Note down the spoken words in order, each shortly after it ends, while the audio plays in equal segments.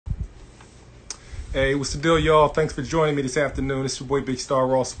Hey, what's the deal, y'all? Thanks for joining me this afternoon. It's your boy Big Star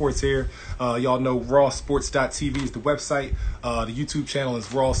Raw Sports here. Y'all know rawsports.tv is the website. The YouTube channel is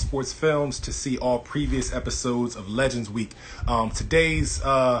Raw Sports Films to see all previous episodes of Legends Week. Today's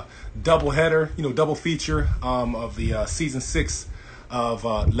double header, double feature of the season 6 of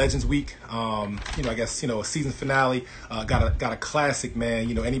Legends Week. I guess a season finale. Got a classic,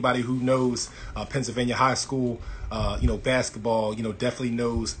 man. Anybody who knows Pennsylvania high school, basketball, definitely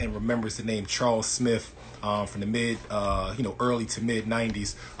knows and remembers the name Charles Smith from the early to mid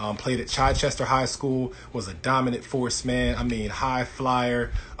 90s. Played at Chichester High School, was a dominant force, man. I mean, high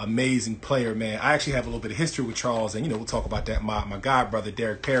flyer, amazing player, man. I actually have a little bit of history with Charles, and we'll talk about that. My god brother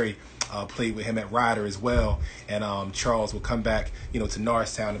Derek Perry played with him at Ryder as well, and Charles would come back, to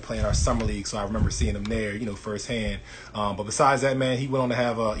Norristown and play in our summer league. So I remember seeing him there, firsthand. But besides that, man, he went on to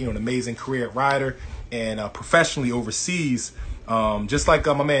have an amazing career at Ryder and professionally overseas. Just like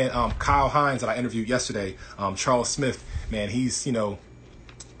my man Kyle Hines that I interviewed yesterday, Charles Smith, man, he's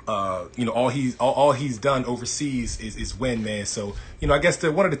all he's done overseas is win, man. So I guess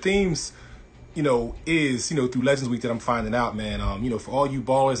one of the themes is, through Legends Week that I'm finding out, man, for all you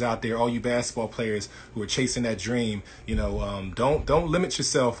ballers out there, all you basketball players who are chasing that dream, don't limit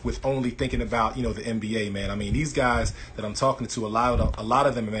yourself with only thinking about, the NBA, man. I mean, these guys that I'm talking to, a lot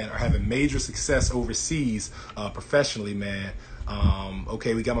of them, man, are having major success overseas, professionally, man.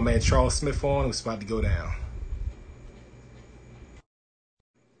 Okay, we got my man Charles Smith on. It's about to go down.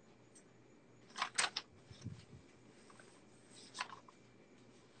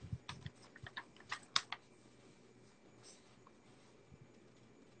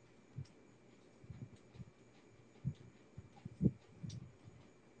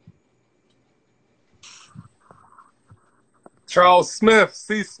 Charles Smith,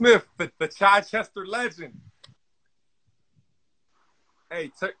 C. Smith, the Chichester legend.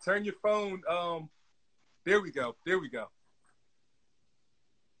 Hey, turn your phone. There we go.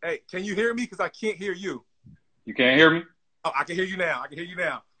 Hey, can you hear me? Because I can't hear you. You can't hear me? Oh, I can hear you now.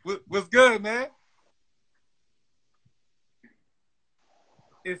 What's good, man?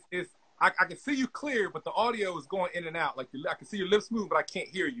 I can see you clear, but the audio is going in and out. Like I can see your lips move, but I can't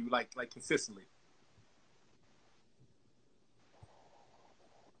hear you like consistently.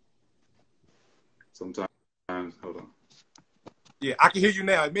 Sometimes, hold on. Yeah, I can hear you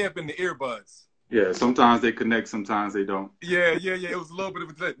now. It may have been the earbuds. Yeah, sometimes they connect, sometimes they don't. Yeah. It was a little bit of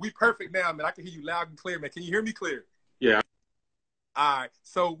a delay. We perfect now, man. I can hear you loud and clear, man. Can you hear me clear? Yeah. All right.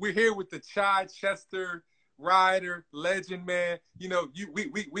 So we're here with the Chichester Ryder legend, man. We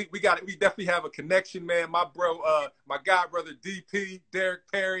got it. We definitely have a connection, man. My bro, my god brother DP, Derek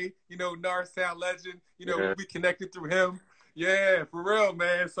Perry, Norristown legend. We connected through him. Yeah, for real,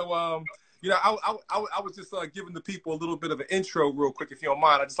 man. So I was just giving the people a little bit of an intro real quick, if you don't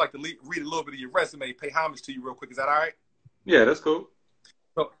mind. I'd just like to read a little bit of your resume, pay homage to you real quick. Is that all right? Yeah, that's cool.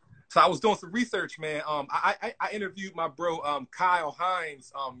 So I was doing some research, man. I interviewed my bro Kyle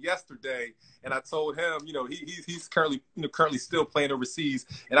Hines yesterday, and I told him, he's currently still playing overseas,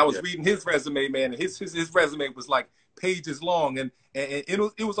 and I was reading his resume, man, and his resume was like pages long, and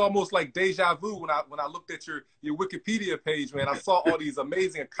it was almost like deja vu when I looked at your Wikipedia page, man. I saw all these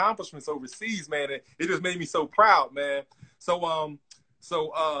amazing accomplishments overseas, man, and it just made me so proud, man. So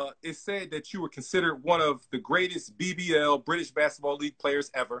it said that you were considered one of the greatest BBL, British Basketball League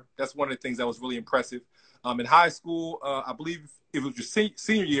players ever. That's one of the things that was really impressive. In high school, I believe it was your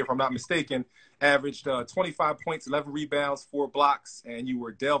senior year, if I'm not mistaken, averaged 25 points, 11 rebounds, 4 blocks, and you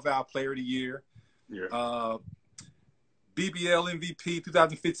were Del Val Player of the Year. Yeah. BBL MVP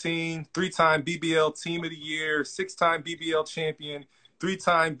 2015, 3-time BBL Team of the Year, 6-time BBL champion,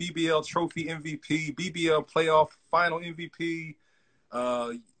 3-time BBL Trophy MVP, BBL Playoff Final MVP.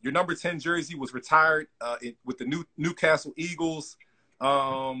 Your number 10 jersey was retired with the Newcastle Eagles.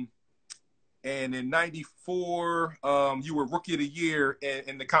 And in '94, you were Rookie of the Year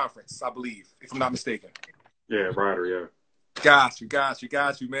in the conference, I believe, if I'm not mistaken. Yeah, Ryder, yeah. Got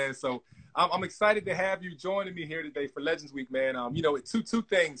you, man. So I'm excited to have you joining me here today for Legends Week, man. Two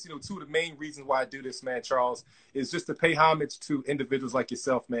things, two of the main reasons why I do this, man, Charles, is just to pay homage to individuals like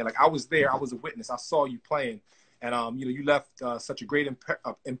yourself, man. Like I was there, I was a witness, I saw you playing. And, you left such a great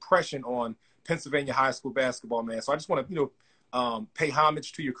impression on Pennsylvania high school basketball, man. So I just want to, pay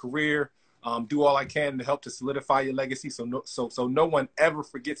homage to your career, do all I can to help to solidify your legacy so no one ever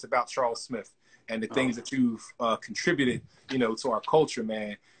forgets about Charles Smith and the things that you've contributed, to our culture,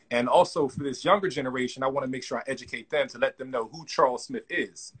 man. And also for this younger generation, I want to make sure I educate them to let them know who Charles Smith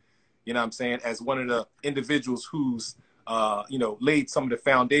is, you know what I'm saying, as one of the individuals who's, laid some of the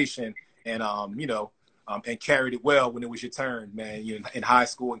foundation and, and carried it well when it was your turn, man. In high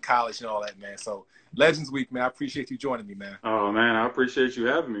school and college and all that, man. So Legends Week, man. I appreciate you joining me, man. Oh man, I appreciate you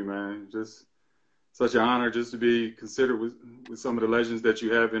having me, man. Just such an honor just to be considered with some of the legends that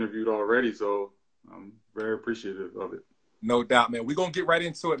you have interviewed already. So I'm very appreciative of it. No doubt, man. We're going to get right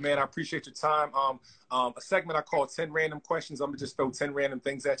into it, man. I appreciate your time. A segment I call 10 random questions. I'm going to just throw 10 random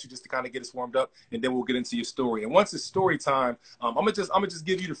things at you just to kind of get us warmed up, and then we'll get into your story. And once it's story time, I'm gonna just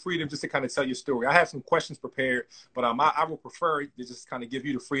give you the freedom just to kind of tell your story. I have some questions prepared, but I will prefer to just kind of give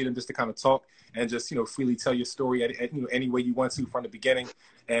you the freedom just to kind of talk and just, freely tell your story at any way you want to from the beginning.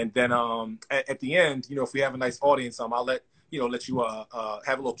 And then at the end, if we have a nice audience, I'll let you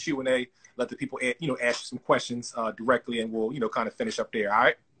have a little Q&A. Let the people, ask you some questions directly, and we'll, kind of finish up there. All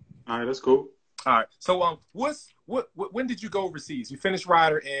right. All right, that's cool. All right. So, when did you go overseas? You finished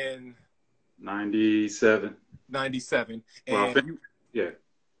Rider in 97. 97, and Well,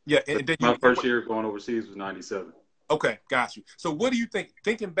 yeah, and then my first year going overseas was 97. Okay, got you. So, what do you think?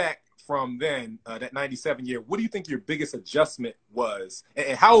 Thinking back from then, that 97 year, what do you think your biggest adjustment was?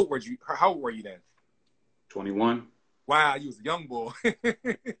 And how old were you? How old were you then? 21. Wow, you was a young boy.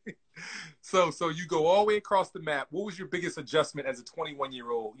 So you go all the way across the map. What was your biggest adjustment as a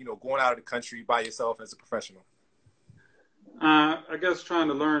 21-year-old, going out of the country by yourself as a professional? I guess trying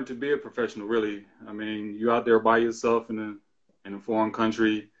to learn to be a professional, really. I mean, you out there by yourself in a foreign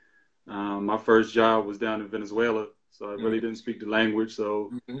country. My first job was down in Venezuela, so I really didn't speak the language.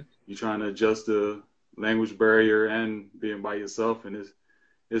 So you're trying to adjust the language barrier and being by yourself, and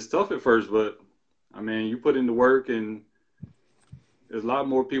it's tough at first, but I mean, you put in the work, and there's a lot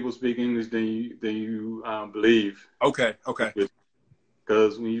more people speak English than you believe. Okay.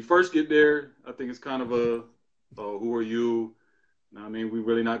 Because when you first get there, I think it's kind of who are you? I mean, we're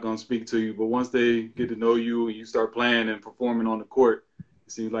really not going to speak to you. But once they get to know you and you start playing and performing on the court,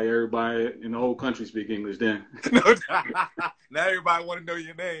 it seems like everybody in the whole country speak English then. Now everybody want to know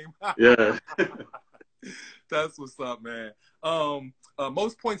your name. Yeah. That's what's up, man.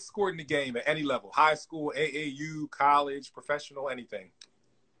 Most points scored in the game at any level, high school, AAU, college, professional, anything.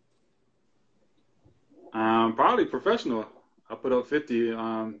 Probably professional. I put up 50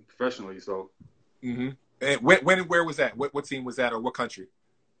 professionally. So. And when and where was that? What team was that, or what country?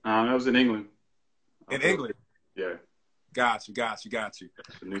 That was in England. In England. Yeah. Got you.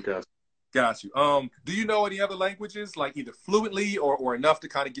 Newcastle. Got you. Do you know any other languages, like either fluently or enough to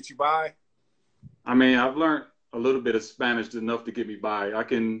kind of get you by? I mean, I've learned a little bit of Spanish enough to get me by. I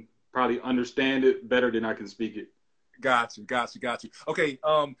can probably understand it better than I can speak it. Got you. Okay,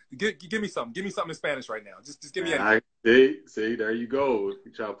 give me something. Give me something in Spanish right now. Just give me anything. See, there you go.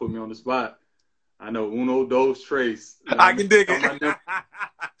 You try to put me on the spot. I know uno, dos, tres. I can dig it.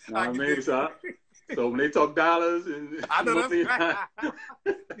 So when they talk dollars, and I know that's right.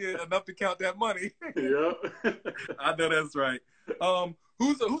 Yeah, enough to count that money. Yeah, I know that's right.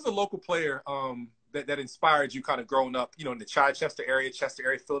 Who's a local player that inspired you kind of growing up, in the Chichester area,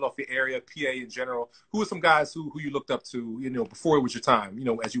 Philadelphia area, PA in general? Who are some guys who you looked up to, before it was your time,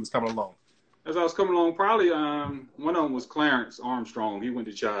 as you was coming along? As I was coming along, probably one of them was Clarence Armstrong. He went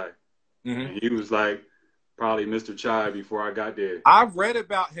to Chi. And he was like probably Mr. Chai before I got there. I read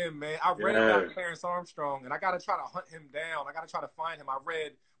about him, man. I read about Clarence Armstrong, and I got to try to hunt him down. I got to try to find him. I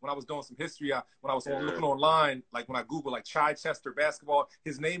read when I was doing some history, when I was looking online, like when I Googled like Chichester basketball,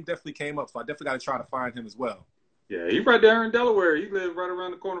 his name definitely came up. So I definitely got to try to find him as well. Yeah, he's right there in Delaware. He lives right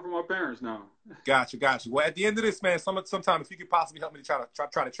around the corner from my parents now. Gotcha. Well, at the end of this, man, sometime if you could possibly help me to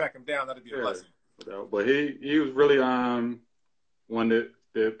try to track him down, that'd be a blessing. But he was really one that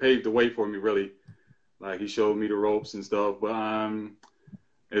paved the way for me, really. Like, he showed me the ropes and stuff. But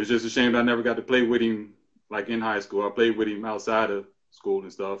it was just a shame that I never got to play with him, like, in high school. I played with him outside of school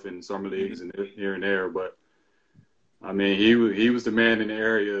and stuff in summer leagues and here and there. But, I mean, he was the man in the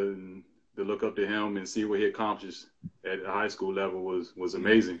area, and to look up to him and see what he accomplished at the high school level was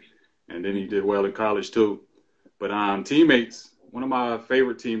amazing. And then he did well in college, too. But teammates, one of my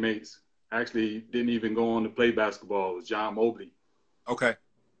favorite teammates actually didn't even go on to play basketball. It was John Mobley. Okay.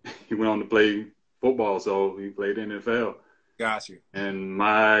 He went on to play football, so he played NFL. Got you. And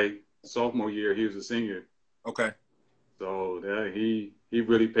my sophomore year, he was a senior. Okay. So he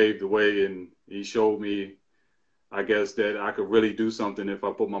really paved the way, and he showed me, I guess, that I could really do something if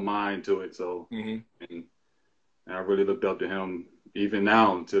I put my mind to it. So, and I really looked up to him, even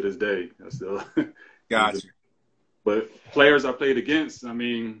now to this day. I still got you. But players I played against, I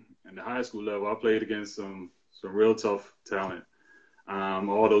mean, in the high school level, I played against some real tough talent.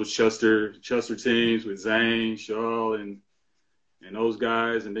 All those Chester teams with Zane, Shaw, and those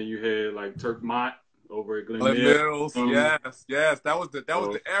guys, and then you had like Turk Mott over at Glen Mills. Yes, that was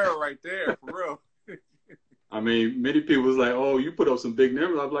the era right there, for real. I mean, many people was like, "Oh, you put up some big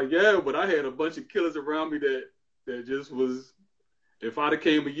numbers." I was like, "Yeah, but I had a bunch of killers around me that just was. If I'd have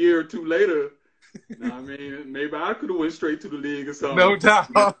came a year or two later, you know what I mean, maybe I could have went straight to the league or something." No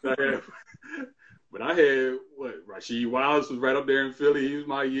doubt. But I had what Rasheed Wallace was right up there in Philly. He was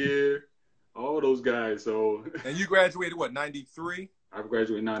my year. All those guys. So And you graduated what, 93? I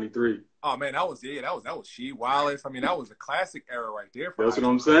graduated in '93. Oh man, that was She Wallace. I mean, that was a classic era right there for That's high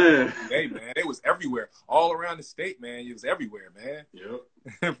what I'm school. saying. Hey man, it was everywhere, all around the state, man. It was everywhere, man.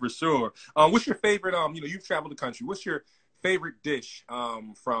 Yep. For sure. What's your favorite? You've traveled the country. What's your favorite dish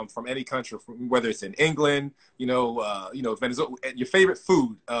from any country, whether it's in England, Venezuela? Your favorite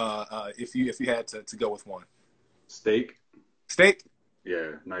food, if you had to go with one. Steak. Steak.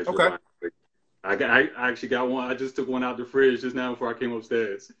 Yeah, nice. Okay. I actually got one. I just took one out the fridge just now before I came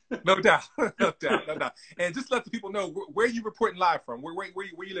upstairs. No doubt, no doubt. And just let the people know where you reporting live from. Where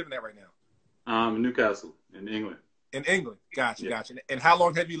you living at right now? In Newcastle, in England. In England, gotcha, Yeah. gotcha. And how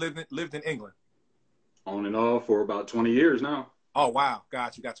long have you lived in England? On and off for about 20 years now. Oh wow,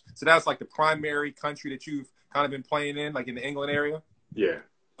 gotcha. So that's like the primary country that you've kind of been playing in, like in the England area. Yeah.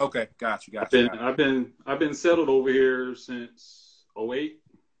 Okay, gotcha. I've been settled over here since '08.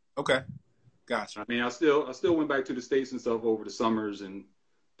 Okay, gotcha. I mean, I still went back to the States and stuff over the summers and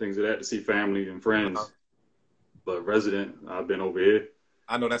things of that to see family and friends. Uh-huh. But resident, I've been over here.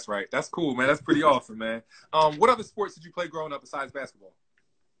 I know that's right. That's cool, man. That's pretty awesome, man. What other sports did you play growing up besides basketball?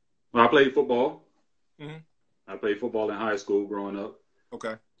 Well, I played football. Mm-hmm. I played football in high school growing up.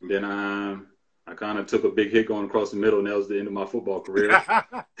 Okay. And then I kind of took a big hit going across the middle, and that was the end of my football career.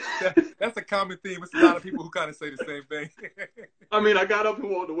 That's a common theme. It's a lot of people who kind of say the same thing. I mean, I got up and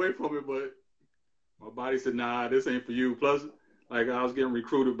walked away from it, but my body said, "Nah, this ain't for you." Plus, like I was getting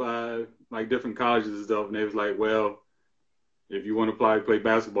recruited by like different colleges and stuff, and they was like, "Well, if you want to play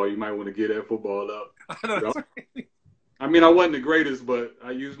basketball, you might want to get that football up." I know that's right. I mean, I wasn't the greatest, but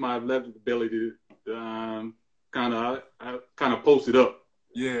I used my left ability to kind of post it up.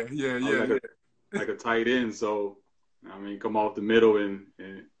 Yeah. Like a tight end. So, I mean, come off the middle and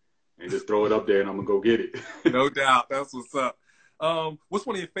just throw it up there, and I'm gonna go get it. No doubt. That's what's up. What's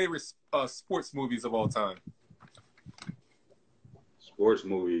one of your favorite sports movies of all time? Sports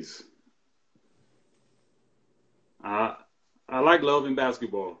movies. I like Love and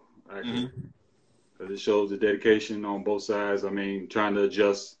Basketball, actually, because it shows the dedication on both sides. I mean, trying to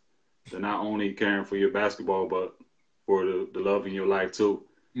adjust to not only caring for your basketball, but for the love in your life too.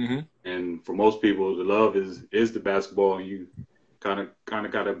 Mm-hmm. And for most people, the love is the basketball, and you kind of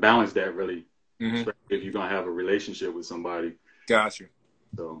got to balance that really, especially if you're gonna have a relationship with somebody. Gotcha.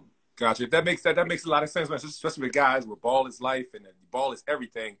 So. Gotcha. That makes a lot of sense, man. Especially with guys where ball is life and the ball is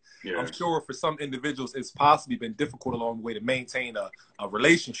everything. Yeah. I'm sure for some individuals, it's possibly been difficult along the way to maintain a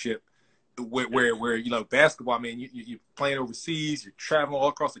relationship where basketball. I mean, you're playing overseas, you're traveling all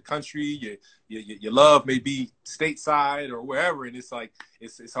across the country. Your love may be stateside or wherever, and it's like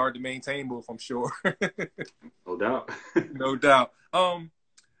it's hard to maintain both. I'm sure. No doubt. No doubt.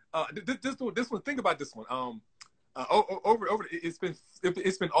 This one. Think about this one.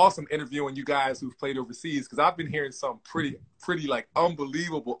 It's been awesome interviewing you guys who've played overseas, because I've been hearing some pretty like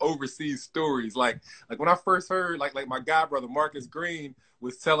unbelievable overseas stories. Like when I first heard like my god brother Marcus Green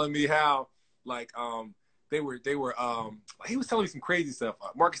was telling me how he was telling me some crazy stuff.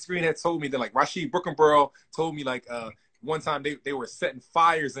 Marcus Green had told me that like Rasheed Brookenborough told me like one time they were setting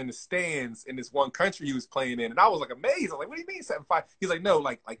fires in the stands in this one country he was playing in, and I was like amazed. I was like, what do you mean setting fire? He's like, no,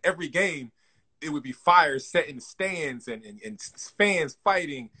 like every game it would be fires set in the stands and fans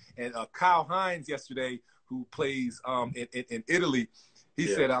fighting. And Kyle Hines yesterday, who plays in Italy, he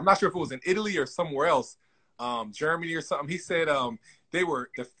said, I'm not sure if it was in Italy or somewhere else, Germany or something. He said they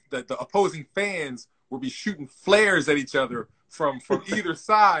were the opposing fans would be shooting flares at each other from either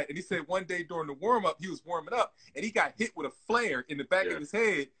side. And he said one day during the warm up, he was warming up and he got hit with a flare in the back of his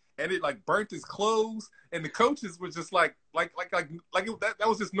head. And it like burnt his clothes, and the coaches were just that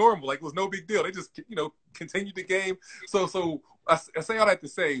was just normal. Like it was no big deal. They just continued the game. So I say all that to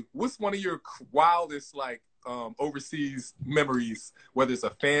say, what's one of your wildest like overseas memories, whether it's a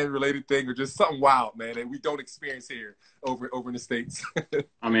fan related thing or just something wild, man, that we don't experience here over in the States?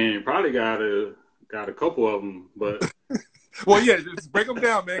 I mean, probably got a couple of them, but. Well, yeah, just break them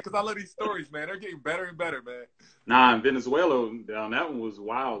down, man, because I love these stories, man. They're getting better and better, man. Nah, in Venezuela, that one was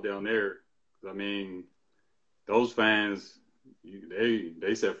wild down there. I mean, those fans,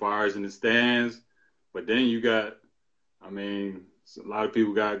 they set fires in the stands, but then you got, I mean, a lot of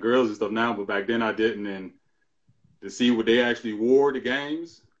people got girls and stuff now, but back then I didn't. And to see what they actually wore to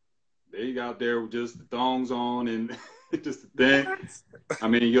games, they got there with just the thongs on and Just the thing. I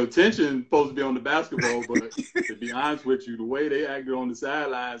mean, your attention supposed to be on the basketball, but to be honest with you, the way they acted on the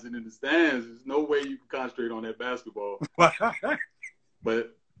sidelines and in the stands, there's no way you can concentrate on that basketball.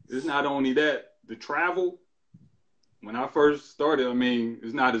 But it's not only that. The travel, when I first started, I mean,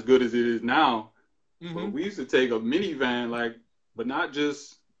 it's not as good as it is now. Mm-hmm. But we used to take a minivan, but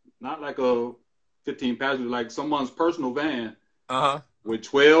not like a 15 passenger, like someone's personal van with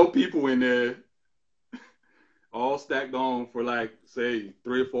 12 people in there, all stacked on for like, say,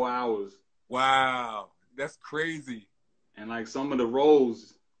 3 or 4 hours. Wow, that's crazy. And like some of the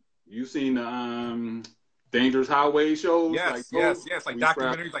roads, you seen the Dangerous Highway shows? Yes, like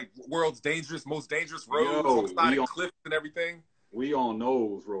documentaries, like World's Most Dangerous Roads on the side of cliffs and everything. We on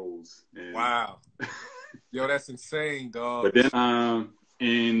those roads. And wow. Yo, that's insane, dog. But then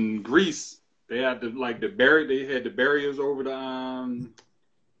in Greece, they had the barriers over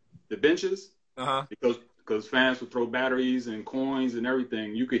the benches because fans would throw batteries and coins and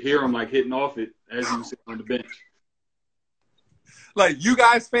everything. You could hear them like hitting off it as you sit on the bench. Like you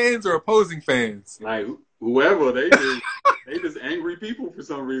guys fans or opposing fans? Like whoever, they just angry people for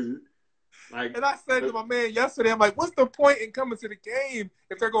some reason. Like, and I said to my man yesterday, I'm like, what's the point in coming to the game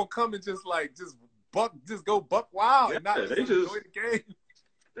if they're gonna come and just go buck wild and not enjoy the game?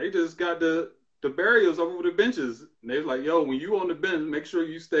 They just got the barriers over the benches. And they was like, yo, when you on the bench, make sure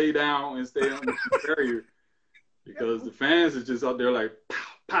you stay down and stay on the barrier. Because the fans are just out there like,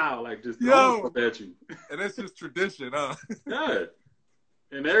 pow, pow, like just throwing stuff at you. And that's just tradition, huh? Yeah.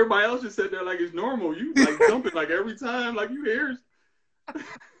 And everybody else just sat there like it's normal. You like jumping like every time, like you hear.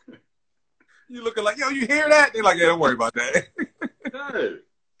 You looking like, yo, you hear that? They're like, yeah, don't worry about that. Yeah.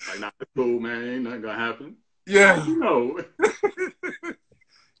 Like, nah, it's cool, man. Ain't nothing gonna happen. Yeah. You know.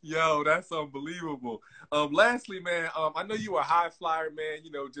 Yo, that's unbelievable. Lastly, man, I know you were a high flyer, man.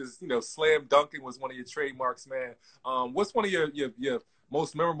 Slam dunking was one of your trademarks, man. What's one of your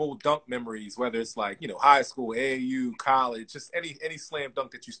most memorable dunk memories, whether it's like, high school, AAU, college, just any slam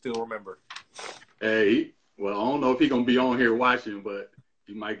dunk that you still remember? Hey, well, I don't know if he's going to be on here watching, but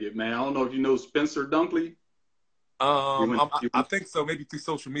he might get mad. I don't know if you know Spencer Dunkley. I think so, maybe through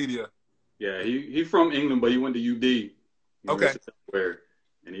social media. Yeah, he from England, but he went to UD. Okay.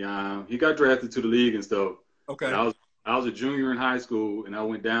 And he got drafted to the league and stuff. Okay. And I was a junior in high school, and I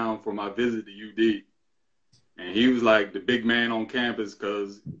went down for my visit to UD. And he was like the big man on campus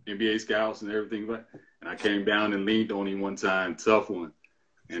because NBA scouts and everything. And I came down and leaned on him one time, tough one.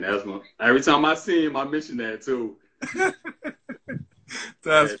 And every time I see him, I mention that too.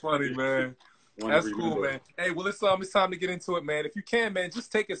 That's funny, man. That's cool, man. Hey, well, it's time to get into it, man. If you can, man,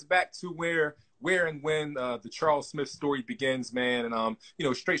 just take us back to where and when the Charles Smith story begins, man, and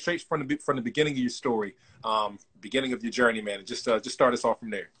straight from the beginning of your story, beginning of your journey, man. And just start us off from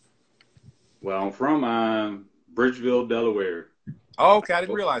there. Well, I'm from Bridgeville, Delaware. Oh, okay, I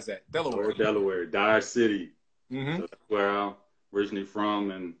didn't realize that. Delaware, Dyer City. Mm-hmm. So that's where I'm originally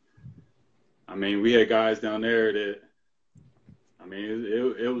from, and I mean, we had guys down there that, I mean,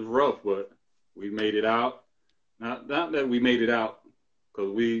 it was rough, but we made it out. Not that we made it out,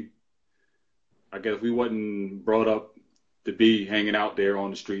 because I guess we wasn't brought up to be hanging out there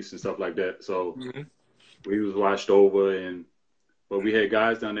on the streets and stuff like that. So we was watched over, but we had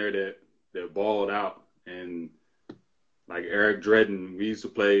guys down there that balled out, and like Eric Dredden, we used to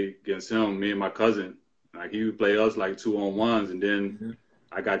play against him, me and my cousin. Like he would play us like 2-on-1s, and then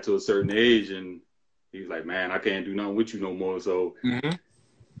I got to a certain age, and he was like, "Man, I can't do nothing with you no more." So,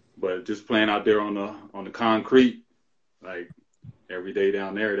 but just playing out there on the concrete, like every day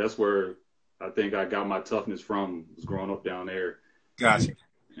down there, that's where I think I got my toughness from, was growing up down there. Gotcha.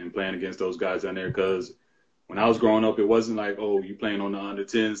 And playing against those guys down there, because when I was growing up, it wasn't like, oh, you playing on the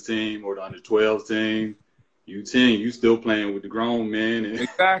under-10s team or the under-12s team. You still playing with the grown men. And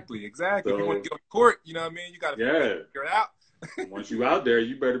exactly. So, if you want to get on the court, you know what I mean? You got to figure it out. Once you out there,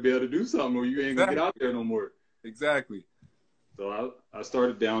 you better be able to do something, or you ain't going to get out there no more. Exactly. So I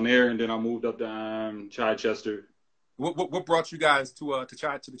started down there, and then I moved up to Chichester. What brought you guys to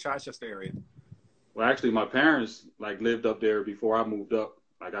the Chichester area? Well, actually, my parents lived up there before I moved up.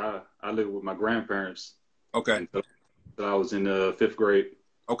 Like I lived with my grandparents. Okay. So I was in the 5th grade.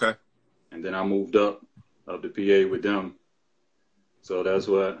 Okay. And then I moved up to PA with them. So that's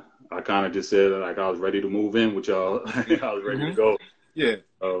what I kind of just said. Like I was ready to move in with y'all. I was ready to go. Yeah.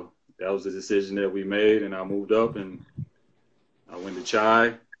 So that was the decision that we made, and I moved up, and I went to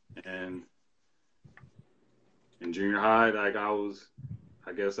Chi, and in junior high, I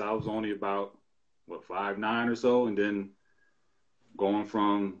guess I was only about 5'9" or so, and then going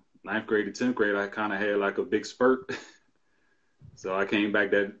from 9th grade to 10th grade, I kind of had like a big spurt. So I came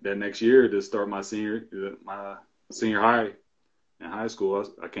back that next year to start my senior high in high school,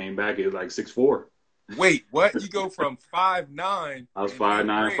 I came back at like 6'4". Wait, what? You go from 5'9" I was in eighth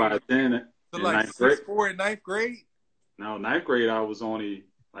 5'9", grade 5'10" to in like ninth grade. 6'4" in ninth grade? No, ninth grade I was only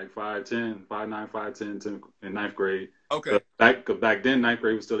like 5'10", 5'9", 5'10" in ninth grade. Okay. Cause back then ninth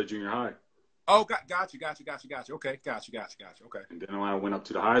grade was still a junior high. Oh, got you. Okay, got you. Okay. And then when I went up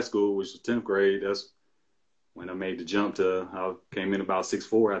to the high school, which was 10th grade, that's when I made the jump to, I came in about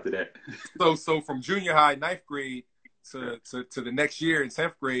 6'4" after that. So from junior high, ninth grade to the next year in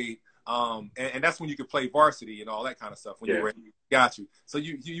 10th grade, and that's when you could play varsity and all that kind of stuff when you were. Got you. So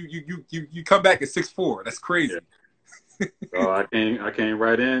you come back at 6'4". That's crazy. Yeah. So I came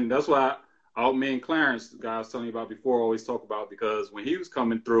right in. That's why me and Clarence, the guy I was telling you about before, always talk about, because when he was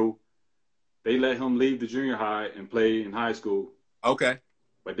coming through, they let him leave the junior high and play in high school. Okay.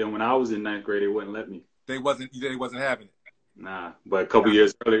 But then when I was in ninth grade, they wouldn't let me. They wasn't having it. Nah, but a couple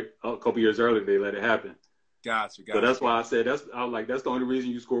years earlier, they let it happen. Gotcha. So that's why I said I was like, that's the only reason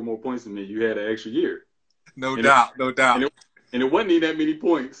you scored more points than me. You had an extra year. No doubt. And it wasn't even that many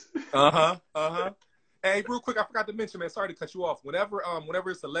points. Hey, real quick, I forgot to mention, man. Sorry to cut you off. Whenever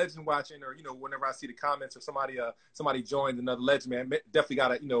it's a legend watching, or whenever I see the comments or somebody joins another legend, man, definitely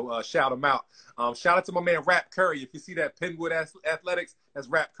gotta shout them out. Shout out to my man Rap Curry. If you see that Penwood Athletics, that's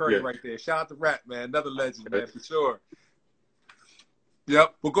Rap Curry right there. Shout out to Rap, man, another legend, man, for sure.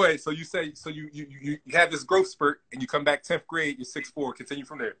 Yep. Well, go ahead. So you say you have this growth spurt, and you come back 10th grade. You're 6'4". Continue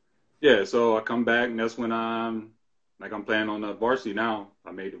from there. Yeah. So I come back, and that's when I'm playing on the varsity now.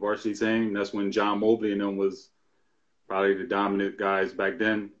 I made the varsity team. That's when John Mobley and them was probably the dominant guys back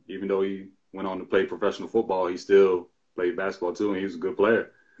then. Even though he went on to play professional football, he still played basketball too, and he was a good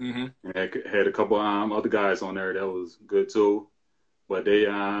player. Mm-hmm. And had a couple other guys on there that was good too. But they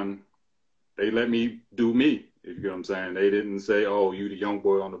let me do me. If you get what I'm saying. They didn't say, "Oh, you the young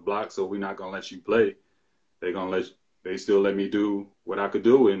boy on the block, so we're not gonna let you play." They still let me do what I could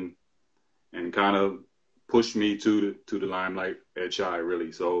do and kind of pushed me to the limelight at Chi,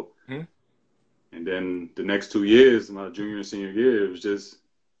 really. So, and then the next 2 years, my junior and senior year, it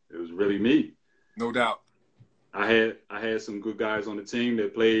was really me. No doubt. I had some good guys on the team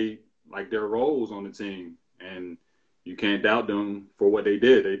that played like their roles on the team, and you can't doubt them for what they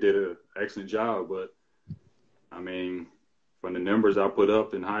did. They did an excellent job, but I mean, from the numbers I put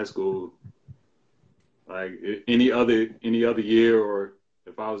up in high school, like any other year, or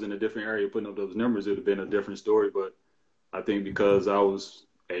if I was in a different area putting up those numbers, it would have been a different story. But I think because I was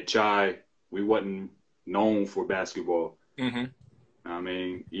at Chi, we wasn't known for basketball. Mm-hmm. I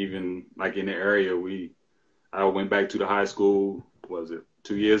mean, even like in the area, I went back to the high school, was it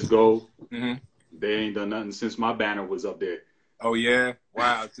 2 years ago? Mm-hmm. They ain't done nothing since my banner was up there. Oh, yeah?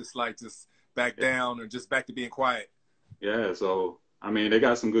 Wow, just back down or just back to being quiet. Yeah, so, I mean, they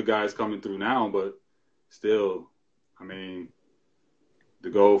got some good guys coming through now, but still, I mean, to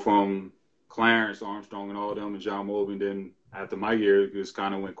go from Clarence Armstrong and all of them and John Mobley, and then after my year, it just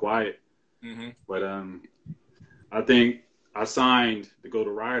kind of went quiet. Mm-hmm. But I think I signed to go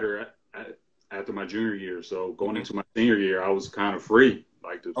to Ryder after my junior year. So going into my senior year, I was kind of free,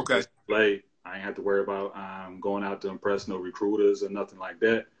 like to just play. I ain't have to worry about going out to impress no recruiters or nothing like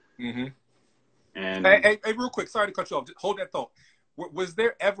that. Mm-hmm. And hey, real quick, sorry to cut you off. Just hold that thought. Was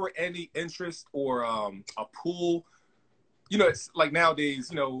there ever any interest or a pool? It's like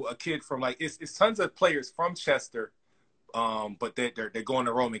nowadays, a kid from it's tons of players from Chester, but they're going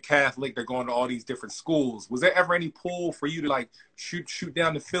to Roman Catholic. They're going to all these different schools. Was there ever any pull for you to shoot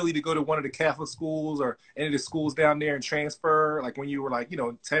down to Philly to go to one of the Catholic schools or any of the schools down there and transfer? Like when you were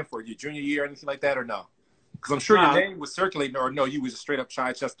 10th or your junior year or anything like that, or no? Because I'm sure your name was circulating, or no, you was straight up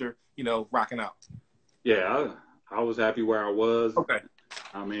Chichester, rocking out. Yeah, I was happy where I was. Okay.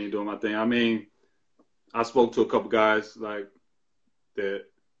 I mean, doing my thing. I mean, I spoke to a couple guys that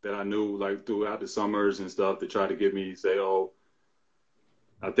I knew throughout the summers and stuff to try to get me say, oh,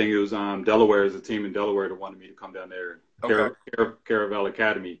 I think it was Delaware, as a team in Delaware that wanted me to come down there. Okay. Caravel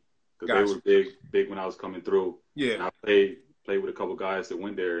Academy, because they were big when I was coming through. Yeah. And I played with a couple guys that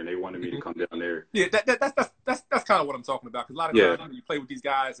went there, and they wanted me to come down there. Yeah, that's kind of what I'm talking about. Because a lot of times you play with these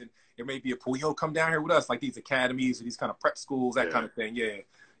guys, and there may be a pool. Yo, come down here with us, like these academies or these kind of prep schools, that kind of thing.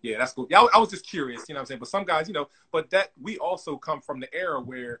 Yeah, that's cool. Yeah, I was just curious, you know what I'm saying? But some guys, but that we also come from the era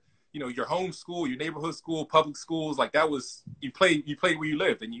where, your home school, your neighborhood school, public schools, like that was, you played where you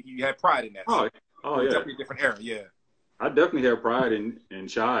lived, and you had pride in that. Oh, yeah. Definitely a different era, yeah. I definitely had pride in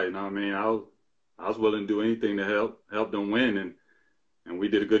Chi. You know what I mean? I was willing to do anything to help them win, and we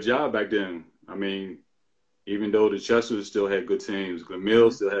did a good job back then. I mean, even though the Chesters still had good teams,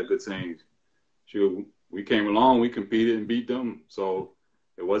 Glenn still had good teams. Shoot, we came along, we competed and beat them. So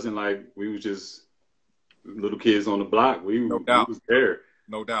it wasn't like we was just little kids on the block. We No we doubt. was there.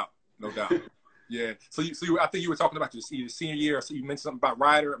 No doubt. No doubt. Yeah. I think you were talking about your senior year. So you mentioned something about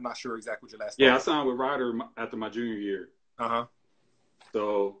Ryder. I'm not sure exactly what your last thought Yeah, I was. signed with Ryder after my junior year. Uh-huh.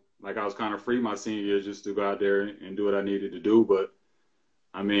 So like I was kind of free my senior year just to go out there and do what I needed to do. But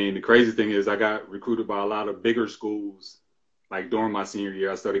I mean, the crazy thing is I got recruited by a lot of bigger schools. Like during my senior year,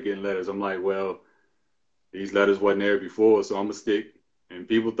 I started getting letters. I'm like, well, these letters wasn't there before, so I'm gonna stick. And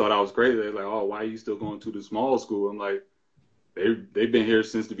people thought I was crazy. They're like, oh, why are you still going to the small school? I'm like, they've been here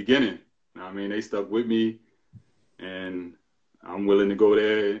since the beginning. I mean, they stuck with me, and I'm willing to go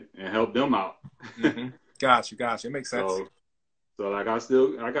there and help them out. Mm-hmm. Got you. It makes sense. So like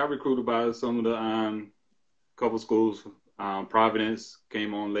I got recruited by some of the couple schools. Providence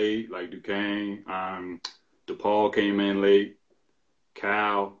came on late, like Duquesne. DePaul came in late.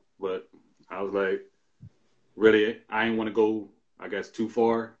 Cal, but I was like, really, I didn't want to go, I guess, too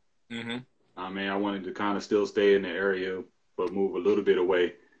far. Mm-hmm. I mean, I wanted to kind of still stay in the area, but move a little bit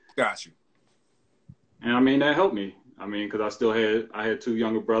away. Got you. And I mean, that helped me. I mean, because I had two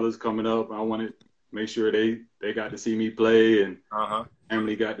younger brothers coming up. I wanted to make sure they got to see me play, and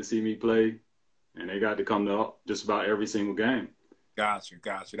family got to see me play, and they got to come to just about every single game. Got you.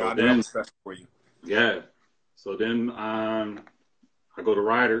 No, So I know that was special for you. Yeah. So then I go to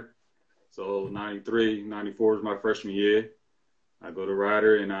Ryder. So 93, 94 is my freshman year. I go to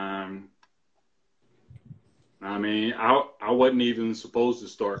Ryder, and I mean, I wasn't even supposed to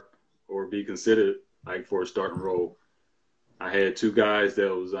start or be considered like for a starting role. I had two guys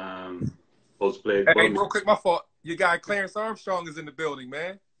that was supposed to play. Hey, real quick, my fault. Your guy Clarence Armstrong is in the building,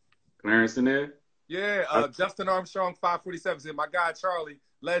 man. Clarence in there? Yeah, Justin Armstrong, 547. Said my guy Charlie,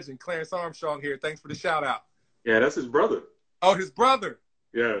 legend, Clarence Armstrong here. Thanks for the shout out. Yeah, that's his brother. Oh, his brother.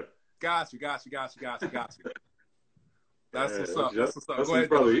 Yeah. Got you. That's what's up. That's what's up. Go ahead,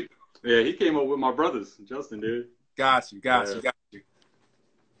 brother. He came up with my brothers. Justin did. Got you.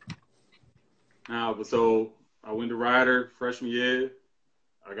 But so I went to Ryder freshman year.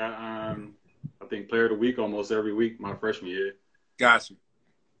 I got I think player of the week almost every week my freshman year. Got you.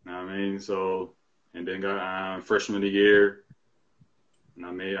 I mean, so and then got freshman of the year. And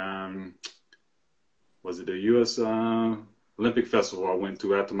I made was it the U.S. Olympic Festival I went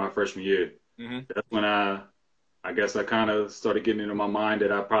to after my freshman year. Mm-hmm. That's when I guess I kind of started getting into my mind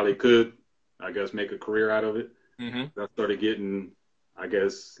that I probably could, I guess, make a career out of it. Mm-hmm. I started getting, I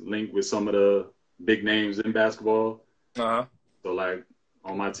guess, linked with some of the big names in basketball. Uh-huh. So, like,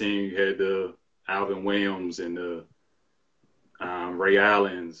 on my team, you had the Alvin Williams and the Ray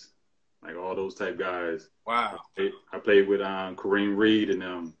Allens, like all those type guys. Wow. I played with Kareem Reed and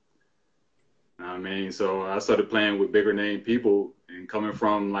them. I mean, so I started playing with bigger name people, and coming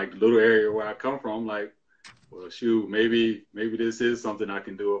from like the little area where I come from, like, well, shoot, maybe this is something I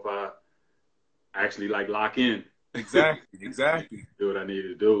can do if I actually like lock in. Exactly. Do what I needed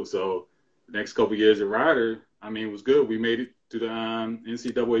to do. So the next couple of years at Ryder, I mean, it was good. We made it to the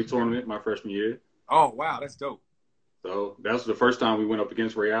NCAA tournament my freshman year. Oh, wow, that's dope. So that was the first time we went up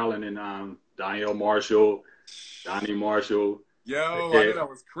against Ray Allen and Donnie Marshall. Yo, I knew that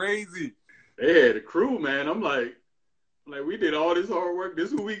was crazy. They had a crew, man. I'm like, we did all this hard work.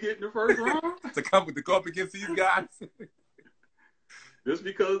 This is who we get in the first round? to go up against these guys? Just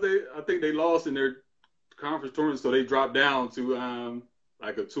because I think they lost in their conference tournament, so they dropped down to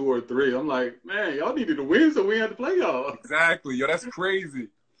like a 2 or 3. I'm like, man, y'all needed to win, so we had to play y'all. Exactly. Yo, that's crazy.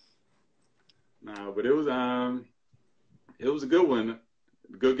 Nah, but it was a good one.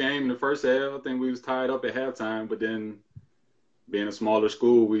 Good game in the first half. I think we was tied up at halftime, but then being a smaller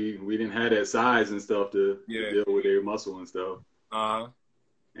school, we didn't have that size and stuff to deal with their muscle and stuff. Uh-huh.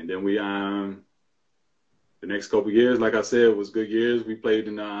 And then we the next couple of years, like I said, was good years. We played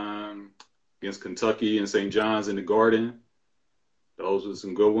in against Kentucky and St. John's in the Garden. Those were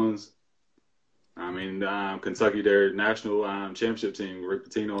some good ones. I mean, Kentucky, their national championship team, Rick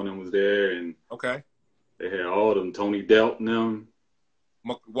Pitino and them was there, and they had all of them, Tony Delp and them.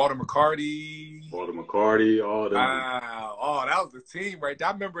 Walter McCarty, all of them. Wow. Oh, that was the team right there.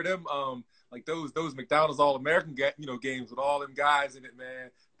 I remember them, like those McDonald's All-American games with all them guys in it, man.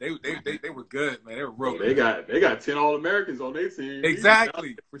 They were good, man. They were real good. They got 10 All-Americans on their team.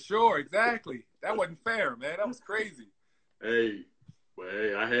 Exactly, for sure, exactly. That wasn't fair, man. That was crazy. Hey,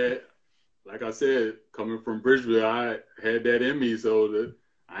 I had, like I said, coming from Bridgeville, I had that in me, so that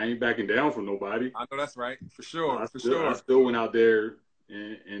I ain't backing down from nobody. I know that's right, for sure, I still went out there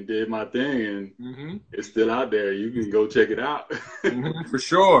and did my thing, and it's still out there. You can go check it out. For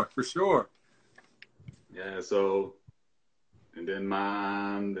sure. Yeah, so, and then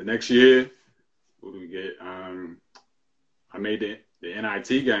the next year, what do we get? I made the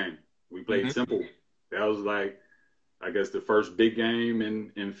NIT game. We played Temple. that was like, I guess, the first big game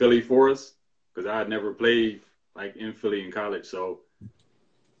in Philly for us, because I had never played like in Philly in college. So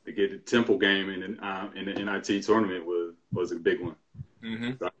to get the Temple game in the NIT tournament was a big one.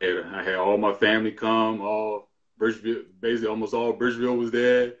 Mm-hmm. So I had all my family come, all Bridgeville, basically almost all Bridgeville was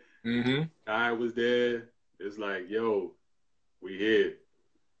there. Mm-hmm. I was there. It's like, yo, we here,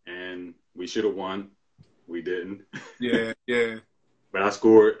 and we should have won. We didn't. Yeah, yeah. But I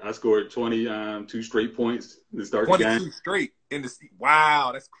scored 20, 2 straight points to start the game. 22 straight in the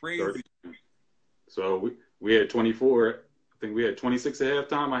wow, that's crazy. So we had 24. I think we had 26 at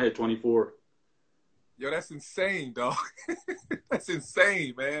halftime. I had 24. Yo, that's insane, dog. That's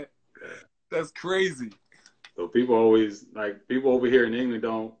insane, man. That's crazy. So people over here in England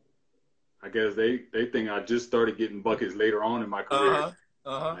don't. I guess they think I just started getting buckets later on in my career. Uh-huh.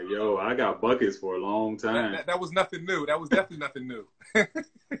 Uh-huh. Like, yo, I got buckets for a long time. That was nothing new. That was definitely nothing new.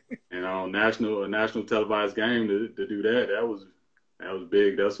 And on a national televised game to do that, that was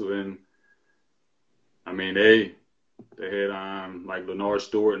big. That's when, I mean, they had like Lenore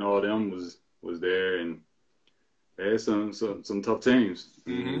Stewart and all them was there, and they had some tough teams.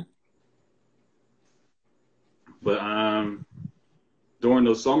 Mm-hmm. But during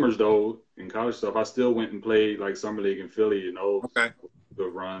those summers though, in college stuff, I still went and played like summer league in Philly and those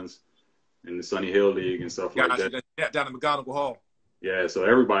good runs in the Sunny Hill League and stuff like that. Yeah, down in McGonigal Hall. Yeah, so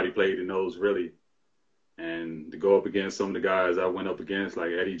everybody played in those really. And to go up against some of the guys I went up against,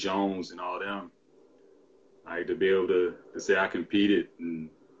 like Eddie Jones and all them, like to be able to say I competed and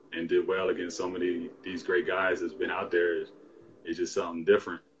did well against so many these great guys that's been out there is just something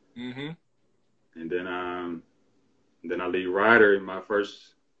different. Mm-hmm. And then I lead rider, and my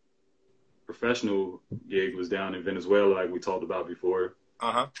first professional gig was down in Venezuela, like we talked about before.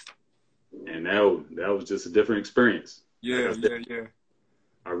 Uh-huh. And that was just a different experience. Yeah, like yeah.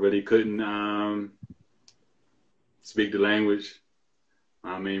 I really couldn't speak the language.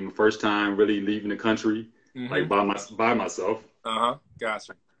 I mean, my first time really leaving the country, like by myself. Uh-huh.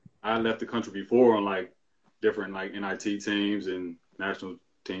 Gotcha. I left the country before on like different like NIT teams and national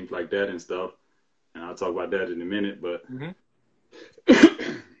teams like that and stuff. And I'll talk about that in a minute, but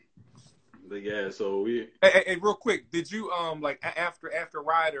but yeah, so we. Hey, real quick, did you like after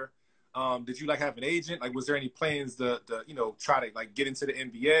Ryder, did you like have an agent? Like, was there any plans to try to like get into the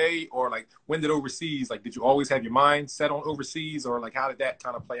NBA, or like when did overseas? Like, did you always have your mind set on overseas, or like how did that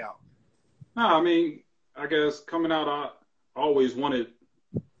kind of play out? No, I mean, I guess coming out, I always wanted,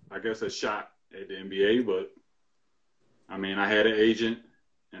 I guess, a shot at the NBA, but I mean, I had an agent,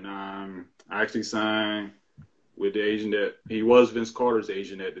 and I actually signed with the agent that he was Vince Carter's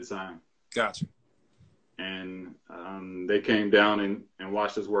agent at the time. Gotcha. And they came down and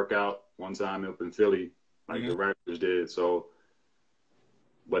watched us work out one time up in Philly, like the Raptors did. So,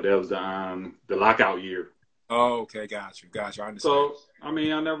 but that was the lockout year. Oh, okay, gotcha. I understand. So, I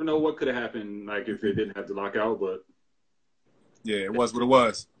mean, I never know what could have happened, like if it didn't have the lockout, but yeah, it was what it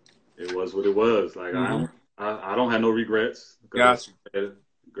was. It was what it was. Like I don't have no regrets. Gotcha. I had a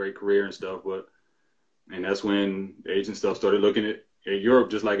great career and stuff, and that's when the agent stuff started looking at Europe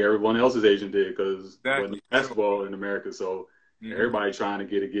just like everyone else's agent did, because there wasn't basketball in America, so everybody trying to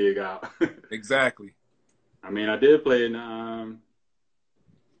get a gig out. Exactly. I mean, I did play in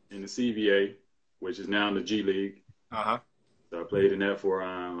the CVA, which is now in the G League. Uh-huh. So I played in that for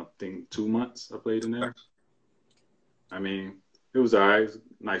I think 2 months. I played in there. I mean, it was all right. It was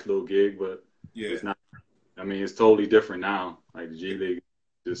a nice little gig, but it's not. I mean, it's totally different now. Like the G League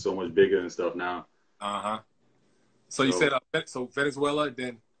is so much bigger and stuff now. Uh-huh. So you said Venezuela,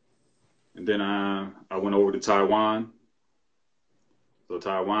 then? And then I went over to Taiwan. So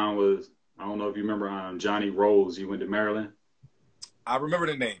Taiwan was, I don't know if you remember Johnny Rose. He went to Maryland. I remember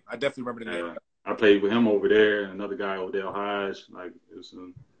the name. I definitely remember the name. I played with him over there, and another guy, Odell Hodge. Like it was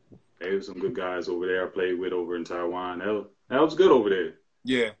some good guys over there I played with over in Taiwan. That was good over there.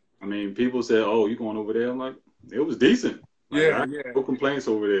 Yeah. I mean, people said, "Oh, you going over there?" I'm like, it was decent. Like, no complaints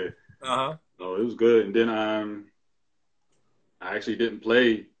over there. Uh-huh. So it was good. And then I actually didn't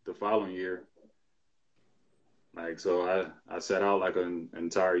play the following year. Like, so I sat out like an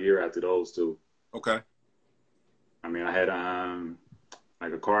entire year after those two. Okay. I mean, I had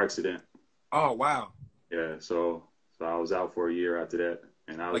like a car accident. Oh, wow. Yeah, so I was out for a year after that.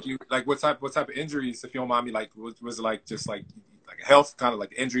 And I was, what type of injuries, if you don't mind me, like was it like just like a health kind of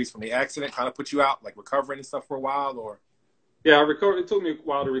like injuries from the accident kind of put you out, like recovering and stuff for a while, or? Yeah, I recovered. It took me a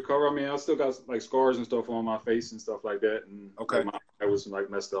while to recover. I mean, I still got like scars and stuff on my face and stuff like that, and like, my eye was like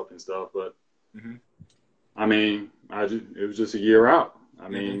messed up and stuff. But I mean, it was just a year out. I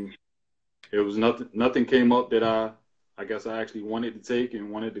mean, it was nothing came up that I guess I actually wanted to take and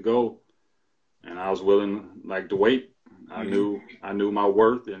wanted to go. and I was willing like to wait. Mm-hmm. I knew my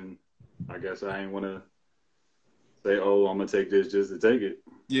worth, and I guess I ain't want to say, oh, I'm gonna take this just to take it.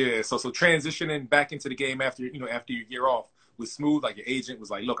 Yeah. So transitioning back into the game after after your year off was smooth. Like your agent was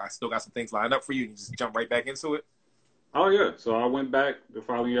like, "Look, I still got some things lined up for you," and you just jump right back into it. Oh yeah, so I went back the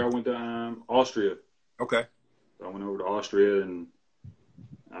following year. I went to Austria. Okay. So I went over to Austria, and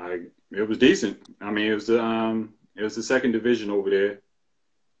I it was decent. I mean, it was the second division over there,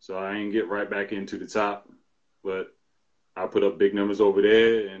 so I didn't get right back into the top, but I put up big numbers over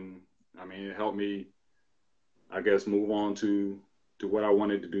there, and I mean, it helped me, I guess, move on to what I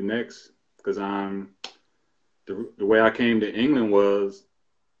wanted to do next. Because the way I came to England was,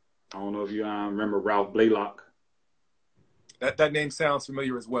 I don't know if you remember Ralph Blaylock That name sounds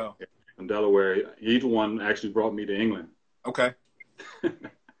familiar as well. from Delaware. He's the one actually brought me to England. Okay.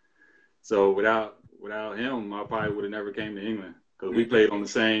 So without him, I probably would have never came to England because we played on the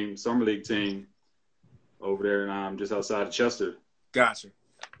same summer league team over there, just outside of Chester Gotcha.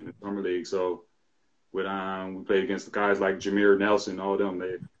 in the summer league. So with we played against the guys like Jameer Nelson, all them.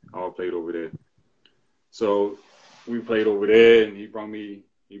 They all played over there. So we played over there, and he brought me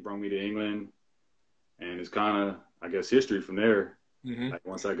to England, and it's kind of, I guess, history from there. Mm-hmm. Like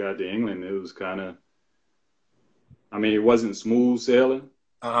once I got to England, it was kind of, I mean, it wasn't smooth sailing.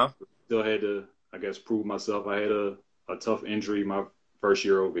 Uh-huh. Still had to, I guess, prove myself. I had a tough injury my first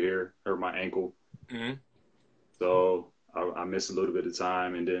year over here, hurt my ankle. Mm-hmm. So I missed a little bit of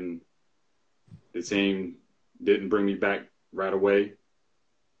time, and then the team didn't bring me back right away.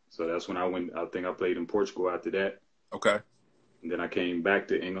 So that's when I think I played in Portugal after that. Okay. And then I came back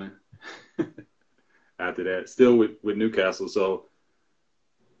to England after that, still with Newcastle. So,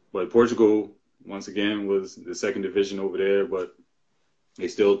 but Portugal, once again, was the second division over there, but they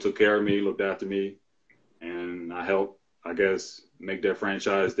still took care of me, looked after me, and I helped, I guess, make that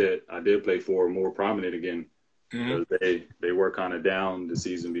franchise that I did play for more prominent again. Mm-hmm. Because they were kind of down the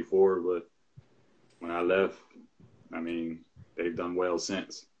season before, but when I left, I mean, they've done well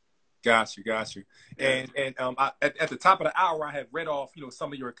since. Got you. Yeah. And at the top of the hour, I had read off,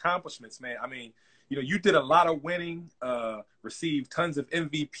 some of your accomplishments, man. I mean, you did a lot of winning, received tons of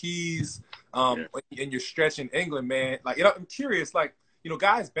MVPs in your stretch in England, man. Like, I'm curious, like,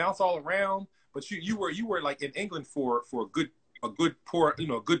 guys bounce all around, but you were like in England for a good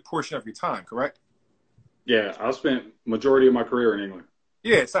portion of your time, correct? Yeah, I spent majority of my career in England.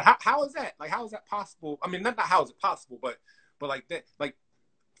 Yeah. So how is that? Like, how is that possible? I mean, not how is it possible, but like that, like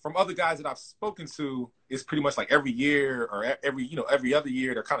from other guys that I've spoken to, it's pretty much like every year or every other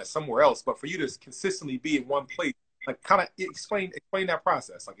year they're kind of somewhere else. But for you to consistently be in one place, like kind of explain that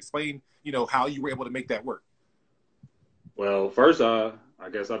process. Like explain, how you were able to make that work. Well, first, I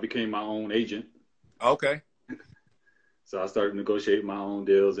guess I became my own agent. Okay. So I started negotiating my own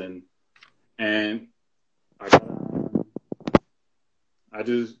deals, and I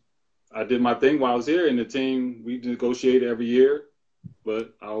I did my thing while I was here, and the team, we negotiated every year,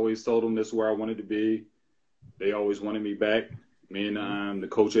 but I always told them this is where I wanted to be. They always wanted me back. Me and the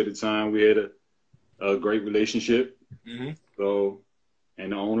coach at the time, we had a great relationship. Mm-hmm. So,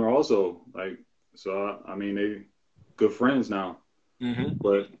 and the owner also, I mean, they good friends now. Mm-hmm.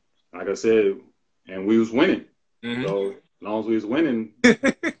 But like I said, and we was winning. Mm-hmm. So as long as we was winning,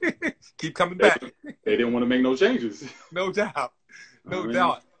 keep coming back. They didn't want to make no changes. No doubt. No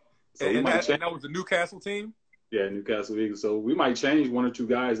doubt. So and that was the Newcastle team? Yeah, Newcastle Eagles. So we might change one or two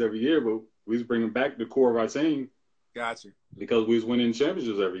guys every year, but we was bringing back the core of our team. Got you. Because we was winning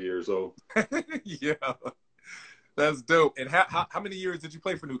championships every year. So yeah, that's dope. And how many years did you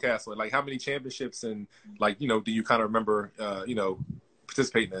play for Newcastle? Like how many championships and do you kind of remember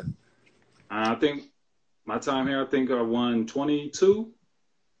participating in? I think my time here, I think I won 22.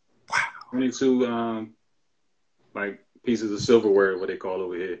 Wow. 22 like pieces of silverware, what they call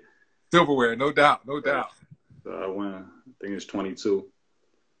over here. Silverware, no doubt. So I won, I think it's 22.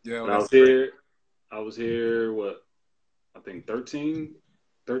 Yeah, I was here, what, I think 13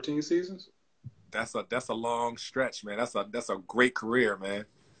 seasons. That's a long stretch, man. That's a great career, man.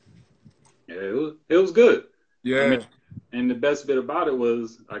 Yeah, it was good. Yeah. I mean, and the best bit about it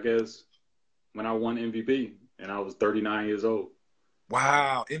was, I guess, when I won MVP and I was 39 years old.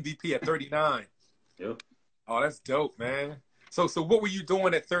 Wow, MVP at 39. Yep. Oh, that's dope, man. So what were you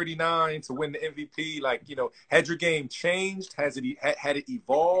doing at 39 to win the MVP? Like, had your game changed? Had it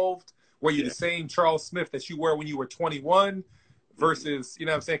evolved? Were you the same Charles Smith that you were when you were 21 versus, you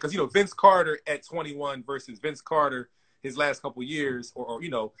know what I'm saying? Because, Vince Carter at 21 versus Vince Carter his last couple of years, or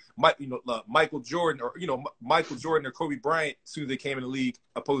Michael Jordan, or Michael Jordan or Kobe Bryant, as soon as they came in the league,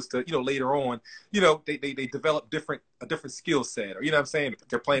 opposed to later on, they developed a different skill set, or I'm saying,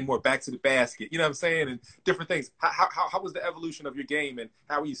 they're playing more back to the basket, I'm saying, and different things. How was the evolution of your game, and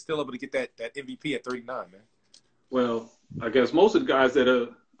how were you still able to get that MVP at 39, man? Well, I guess most of the guys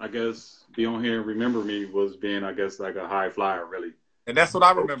that be on here and remember me was being, I guess, like a high flyer, really. And that's what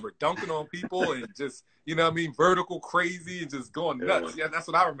I remember, dunking on people and just, vertical crazy and just going nuts. Yeah, that's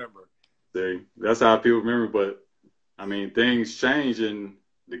what I remember. See, that's how people remember. But, I mean, things change and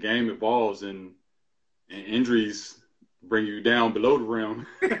the game evolves, and injuries bring you down below the rim.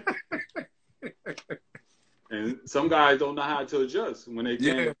 And some guys don't know how to adjust when they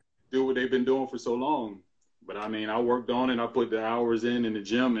can't do what they've been doing for so long. But, I mean, I worked on it. I put the hours in the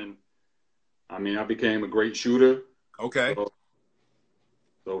gym, and, I mean, I became a great shooter. Okay.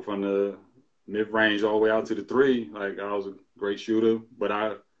 So from the mid-range all the way out to the three, like, I was a great shooter. But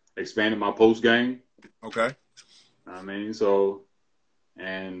I expanded my post game. Okay. I mean,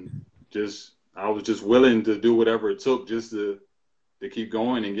 I was just willing to do whatever it took just to keep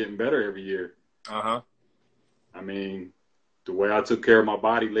going and getting better every year. Uh-huh. I mean, the way I took care of my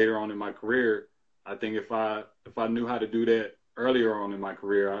body later on in my career, I think if I knew how to do that earlier on in my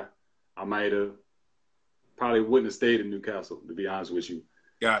career, I might have probably wouldn't have stayed in Newcastle, to be honest with you.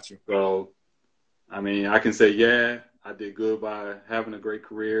 Gotcha. So, I mean, I can say, yeah, I did good by having a great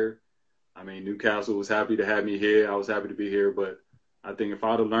career. I mean, Newcastle was happy to have me here. I was happy to be here. But I think if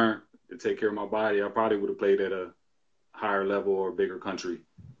I'd have learned to take care of my body, I probably would have played at a higher level or bigger country.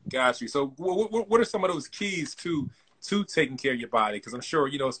 Got you. So what are some of those keys to taking care of your body? Because I'm sure,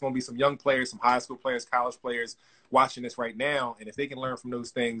 it's going to be some young players, some high school players, college players watching this right now. And if they can learn from those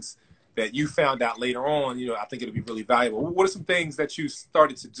things that you found out later on, I think it'll be really valuable. What are some things that you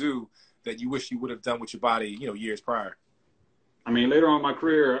started to do that you wish you would have done with your body, years prior? I mean, later on in my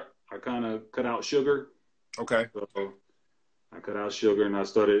career, I kind of cut out sugar. Okay. So I cut out sugar and I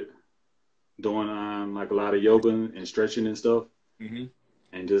started doing like a lot of yoga and stretching and stuff. Mm-hmm.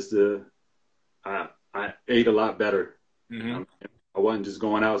 And just I ate a lot better. Mm-hmm. I wasn't just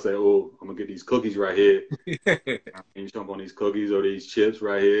going out and say, oh, I'm going to get these cookies right here. And jump on these cookies or these chips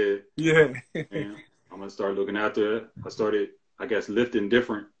right here. Yeah. And I'm going to start looking after it. I started, I guess, lifting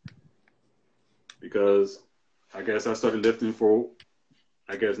different because I guess I started lifting for,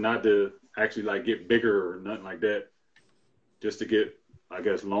 I guess, not to actually like get bigger or nothing like that, just to get, I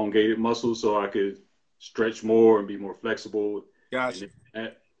guess, elongated muscles so I could stretch more and be more flexible. Gotcha.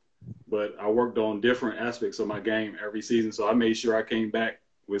 But I worked on different aspects of my game every season, so I made sure I came back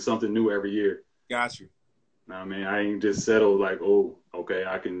with something new every year. Gotcha. I mean, I ain't just settled like, oh, okay,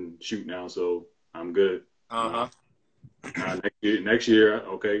 I can shoot now, so I'm good. Uh-huh. Next year,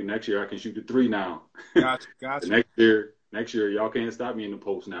 I can shoot the three now. Gotcha. next year, y'all can't stop me in the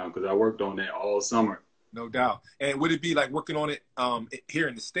post now because I worked on that all summer. No doubt. And would it be like working on it here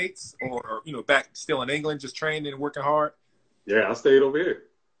in the States or back still in England, just training and working hard? Yeah, I stayed over here.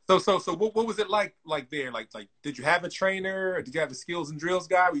 So what was it like there? Like did you have a trainer? Or did you have a skills and drills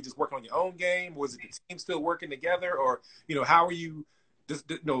guy? Were you just working on your own game? Was it the team still working together? Or, how are you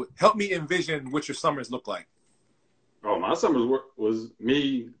just help me envision what your summers look like. Oh, my summers was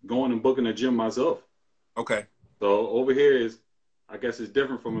me going and booking a gym myself. Okay. So over here I guess it's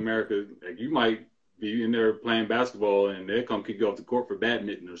different from America. Like you might be in there playing basketball and they'll come kick you off the court for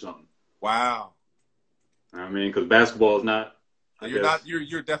badminton or something. Wow. I mean, because basketball is not.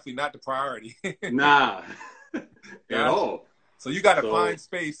 You're definitely not the priority. Nah, at all. So you got to find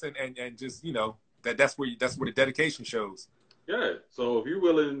space and just that's where the dedication shows. Yeah. So if you're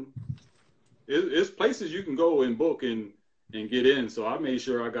willing, it's places you can go and book and get in. So I made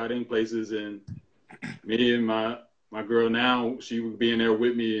sure I got in places, and me and my girl now, she would be in there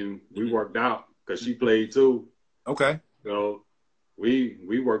with me, and we worked out because she played too. Okay. So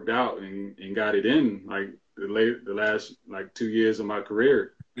we worked out and got it in like the last like 2 years of my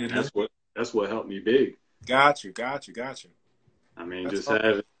career, and that's what helped me big. Got you. I mean, just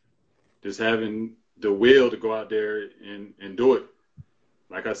having the will to go out there and do it.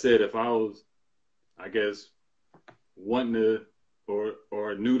 Like I said, if I was, I guess, wanting to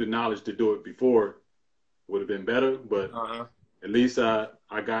or knew the knowledge to do it before, would have been better. But at least I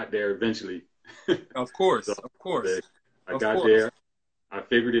got there eventually. Of course. I got there. I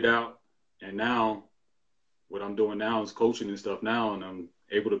figured it out, and now what I'm doing now is coaching and stuff now, and I'm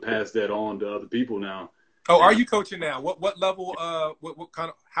able to pass that on to other people now. Oh, are you coaching now? What level? What kind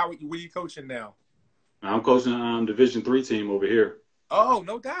of? What are you coaching now? I'm coaching Division III team over here. Oh,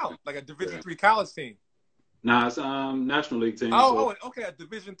 no doubt, like a Division III college team. Nah, it's National League team. Okay, a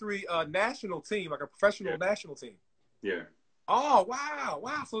Division III national team, like a professional national team. Yeah. Oh, wow,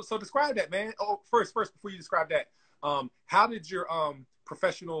 wow. So describe that, man. Oh, first, before you describe that, how did your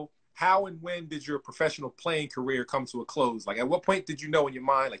how and when did your professional playing career come to a close? Like, at what point did you know in your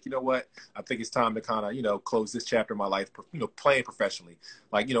mind, like, you know what, I think it's time to kind of, close this chapter of my life, playing professionally?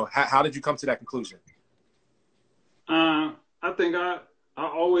 Like, how did you come to that conclusion? I think I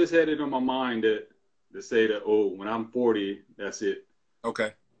always had it in my mind that to say that, oh, when I'm 40, that's it.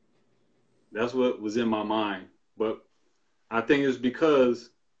 Okay. That's what was in my mind. But I think it's because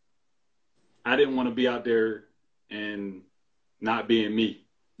I didn't want to be out there and not being me.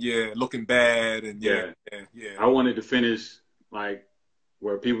 Yeah, looking bad and Yeah. yeah. I wanted to finish like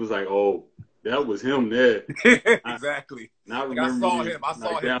where people's like, oh, that was him there. Exactly. Not Like, I remember saw me him. I saw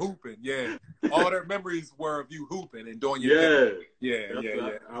like him that. hooping. Yeah. All their memories were of you hooping and doing your thing. Yeah. Yeah.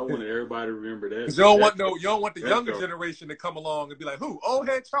 I wanted everybody to remember that. Because you don't want the younger generation to come along and be like, who? Old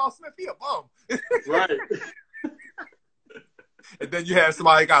head Charles Smith, he a bum. Right. And then you had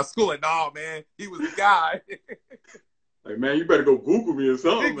somebody got school and, nah, man, he was the guy. Like, man, you better go Google me or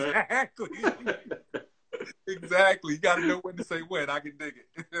something, exactly. Man. Exactly. You got to know when to say when. I can dig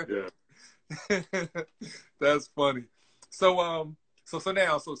it. Yeah. That's funny. So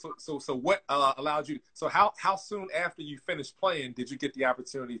now, what allowed you? So how soon after you finished playing did you get the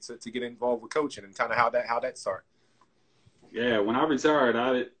opportunity to get involved with coaching, and kind of how that started? Yeah, when I retired,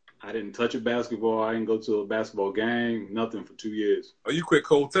 I didn't touch a basketball. I didn't go to a basketball game. Nothing for 2 years. Oh, you quit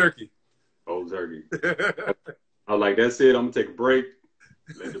cold turkey. Cold turkey. I was like, that's it. I'm gonna take a break.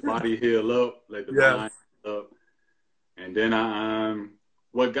 Let the body heal up. Let the mind heal up. And then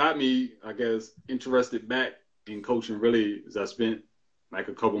what got me, I guess, interested back in coaching really is I spent like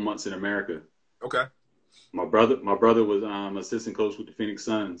a couple months in America. Okay. My brother was assistant coach with the Phoenix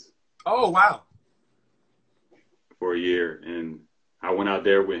Suns. Oh, wow. For a year, and I went out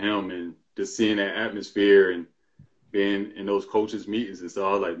there with him, and just seeing that atmosphere and being in those coaches' meetings and stuff,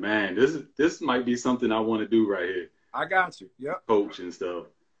 I was like, man, this might be something I want to do right here. I got you. Yep. Coach and stuff.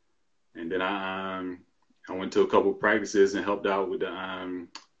 And then I went to a couple of practices and helped out with the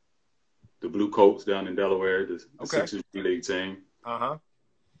Blue Coats down in Delaware, the Sixers League team. Uh-huh.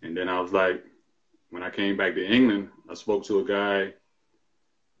 And then I was like, when I came back to England, I spoke to a guy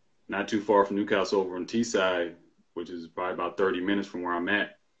not too far from Newcastle over on Teesside, which is probably about 30 minutes from where I'm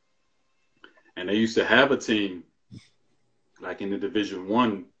at. And they used to have a team like in the Division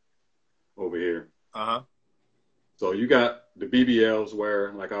I over here. Uh-huh. So you got the BBLs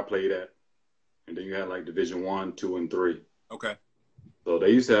where like I played at, and then you had like Division I, II, and III. Okay. So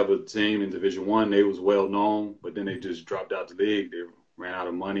they used to have a team in Division I. They was well known, but then they just dropped out the league. They ran out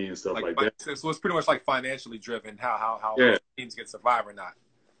of money and stuff like that. So it's pretty much like financially driven, how teams can survive or not.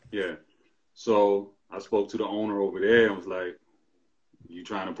 Yeah. So I spoke to the owner over there and was like, you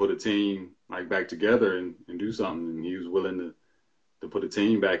trying to put a team like back together and do something? And he was willing to put a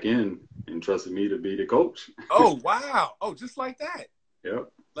team back in and trusted me to be the coach. Oh, wow. Oh, just like that.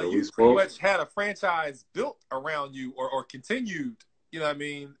 Yep. Like, so you pretty much had a franchise built around you or continued, you know what I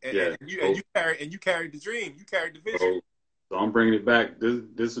mean? And you carried the dream. You carried the vision. So I'm bringing it back.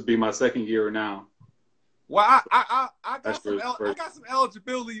 This would be my second year now. Well, I got some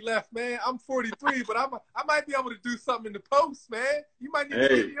eligibility left, man. I'm 43, but I might be able to do something in the post, man. You might need to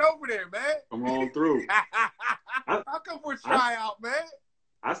get me over there, man. Come on through. I'll come for a tryout, man.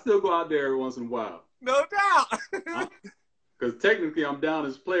 I still go out there every once in a while. No doubt. Because technically I'm down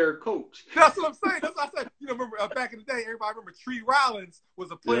as player coach. That's what I'm saying. That's what I said. Remember back in the day, everybody remember Tree Rollins was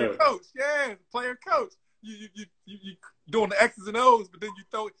a player coach. Yeah, player coach. You doing the X's and O's, but then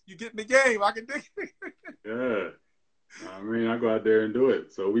you get in the game. I can dig it. Yeah. I mean, I go out there and do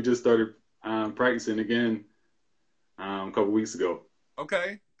it. So we just started practicing again a couple weeks ago.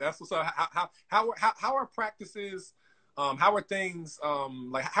 Okay. That's what's up. How are practices, how are things,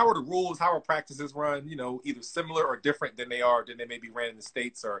 like how are the rules, how are practices run, either similar or different than they may be ran in the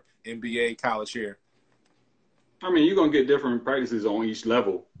States or NBA, college here? I mean, you're going to get different practices on each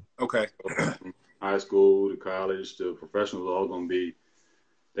level. Okay. High school to college to professionals, all going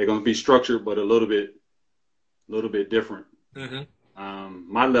to be structured, but a little bit different.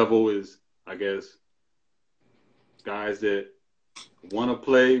 Mm-hmm. My level is, I guess, guys that want to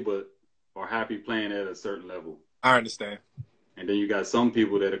play but are happy playing at a certain level. I understand. And then you got some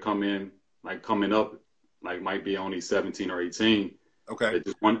people that are coming up, like might be only 17 or 18. Okay.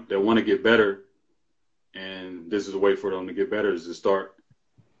 They want to get better, and this is a way for them to get better is to start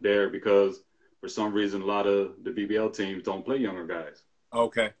there because for some reason a lot of the BBL teams don't play younger guys.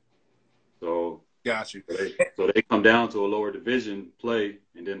 Okay. So got you. So they come down to a lower division, play,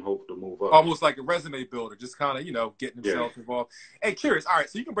 and then hope to move up. Almost like a resume builder, just kind of, getting themselves involved. Hey, curious. All right,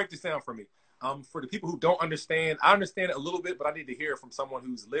 so you can break this down for me. For the people who don't understand, I understand it a little bit, but I need to hear it from someone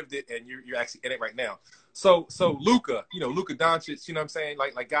who's lived it, and you're actually in it right now. So Luka, Luka Doncic, you know what I'm saying?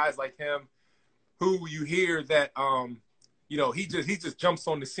 Like guys like him, who you hear that he just jumps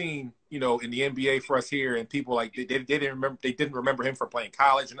on the scene, in the NBA for us here, and people like they didn't remember him from playing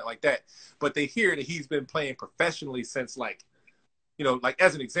college and like that, but they hear that he's been playing professionally since like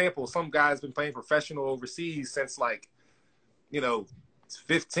as an example, some guy's been playing professional overseas since like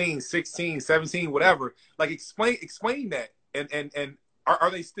 15, 16, 17, whatever. Like explain that, and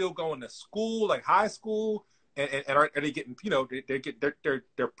are they still going to school, like high school? And are they getting,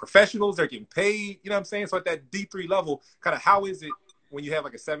 they're professionals, they're getting paid, you know what I'm saying? So at that D3 level, kind of how is it when you have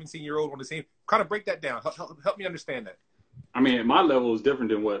like a 17-year-old on the team? Kind of break that down. Help me understand that. I mean, my level is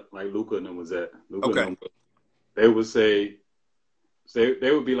different than what like Luka and them was at. Luka Okay. and them, they would say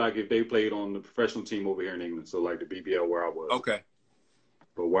they would be like if they played on the professional team over here in England, so like the BBL where I was. Okay.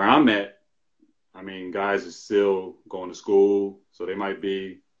 But where I'm at, I mean, guys are still going to school, so they might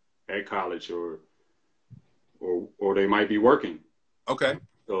be at college or they might be working. Okay.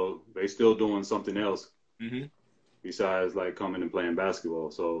 So they still doing something else mm-hmm. besides like coming and playing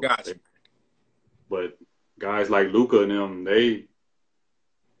basketball. So, gotcha. But guys like Luka and them, they've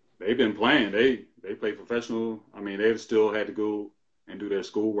been playing. They play professional. I mean, they've still had to go and do their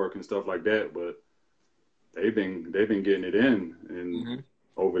schoolwork and stuff like that, but they've been getting it in. And mm-hmm.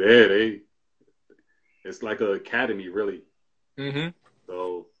 over there, it's like an academy, really. Mm-hmm.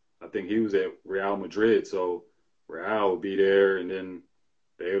 So I think he was at Real Madrid. So Real would be there, and then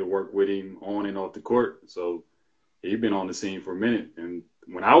they would work with him on and off the court. So he'd been on the scene for a minute. And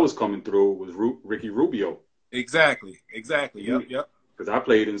when I was coming through, it was Ricky Rubio. Exactly. Yep. Because I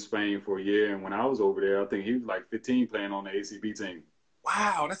played in Spain for a year, and when I was over there, I think he was like 15 playing on the ACB team.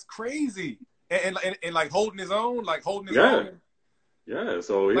 Wow, that's crazy. And like holding his own, own. Yeah,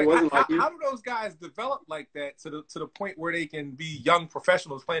 so it wasn't how do those guys develop like that to the point where they can be young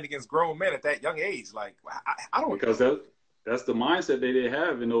professionals playing against grown men at that young age? Like, I don't because that's the mindset they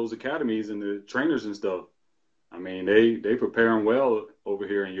have in those academies and the trainers and stuff. I mean, they prepare them well over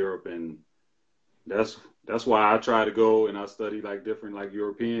here in Europe, and that's why I try to go and I study like different like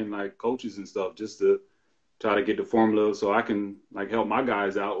European like coaches and stuff just to try to get the formula so I can like help my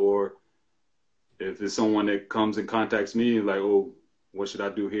guys out. Or if it's someone that comes and contacts me like, oh, what should I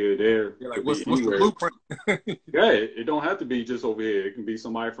do here or there? Yeah, like what's the blueprint? Yeah, it don't have to be just over here. It can be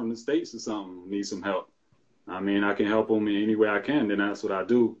somebody from the States or something need some help. I mean, I can help them in any way I can. Then that's what I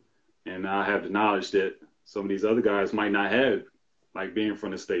do. And I have the knowledge that some of these other guys might not have, like being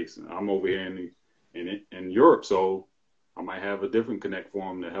from the States. I'm over here in Europe, so I might have a different connect for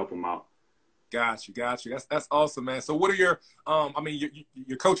them to help them out. Got you. That's awesome, man. So what are your, I mean,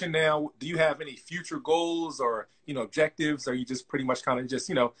 you're coaching now. Do you have any future goals or, objectives? Or are you just pretty much kind of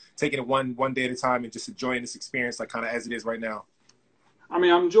just, taking it one day at a time and just enjoying this experience like kind of as it is right now? I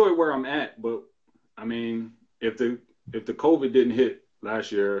mean, I enjoy where I'm at, but I mean, if the COVID didn't hit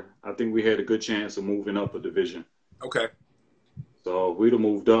last year, I think we had a good chance of moving up a division. Okay. So if we'd have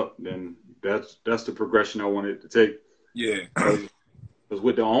moved up, then that's the progression I wanted to take. Yeah. Because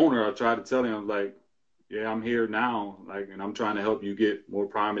with the owner, I tried to tell him, like, yeah, I'm here now, like, and I'm trying to help you get more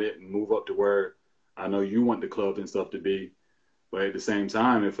prominent and move up to where I know you want the club and stuff to be. But at the same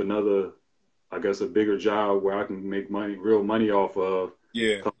time, if another, I guess, a bigger job where I can make money, real money off of,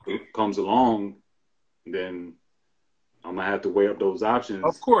 comes along, then I'm gonna have to weigh up those options.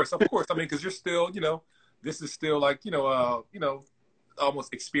 Of course. I mean, because you're still, this is still like,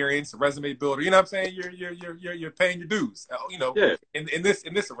 almost experience, resume builder. You know what I'm saying? You're paying your dues. In this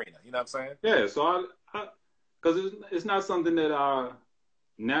arena. You know what I'm saying? Yeah. So I because it's not something that I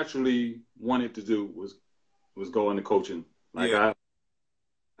naturally wanted to do was go into coaching. Like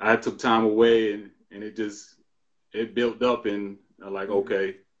I took time away and it built up and like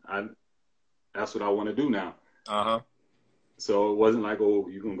okay, that's what I want to do now. So it wasn't like, oh,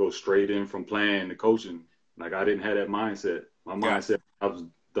 you can go straight in from playing to coaching. Like I didn't have that mindset. My mindset I was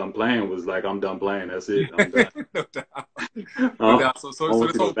done playing was like, I'm done playing. That's it. I'm done. No doubt. So this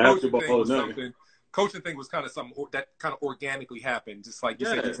whole coaching thing was something. Coaching thing was kind of something that kind of organically happened, just like you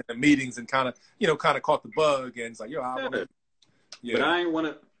said, just in the meetings and kind of caught the bug and it's like, I want to. Yeah. But I ain't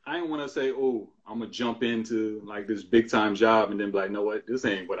want to say, oh, I'm gonna jump into like this big time job and then be like, no, what, this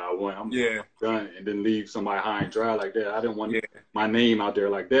ain't what I want. I'm done, and then leave somebody high and dry like that. I didn't want my name out there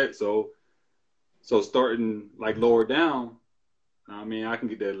like that. So starting like lower down, I mean, I can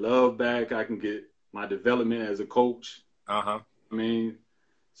get that love back. I can get my development as a coach. I mean,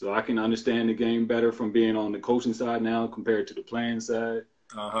 so I can understand the game better from being on the coaching side now compared to the playing side.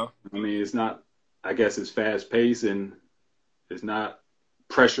 I mean, it's not, I guess it's fast paced and it's not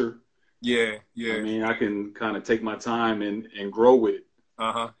pressure. Yeah, I yeah. mean, I can kind of take my time and grow with it.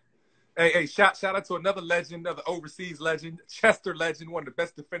 Uh-huh. Hey, shout out to another legend, another overseas legend, Chester legend, one of the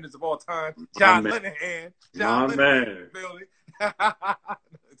best defenders of all time, My John man, Linehan. John my Linehan man. in the building.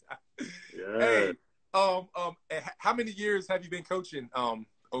 Yeah. Hey, how many years have you been coaching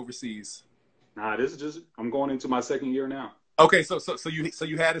overseas? Nah, this is just I'm going into my second year now. Okay, so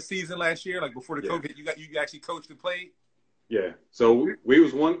you had a season last year, like before the Yeah. COVID, you actually coached and played. Yeah. So we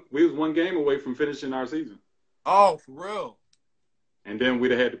was one game away from finishing our season. Oh, for real. And then we'd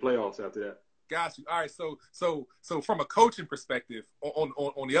have had the playoffs after that. Got you. All right. So from a coaching perspective,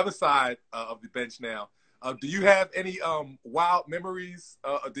 on the other side of the bench now, do you have any wild memories?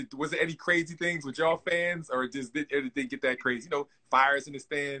 Was there any crazy things with y'all fans, or did everything get that crazy? Fires in the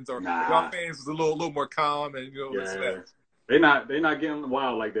stands, or y'all Nah. fans was a little more calm and less Yeah. left. They not getting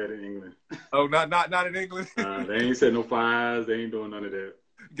wild like that in England. Oh, not in England. They ain't setting no fires. They ain't doing none of that.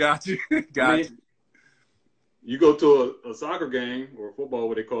 Got you. I Got mean, you. you go to a soccer game or football,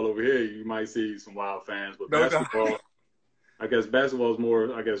 what they call over here, you might see some wild fans. But No doubt. basketball, I guess basketball is more,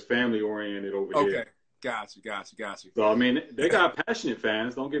 family oriented over Okay. here. Got you. So I mean, they got passionate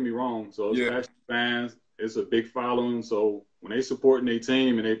fans. Don't get me wrong. So it's Yeah. passionate fans. It's a big following. So when they supporting their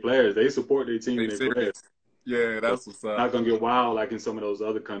team and their players, they support their team They and their players. serious. Yeah, So that's what's up. not gonna get wild like in some of those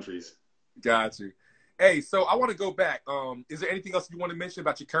other countries. Got you. Hey, so I want to go back. Is there anything else you want to mention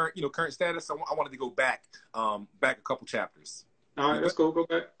about your current status? I wanted to go back, back a couple chapters. All right, let's go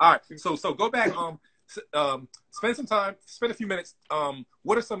back. All right, so go back. Spend some time, spend a few minutes.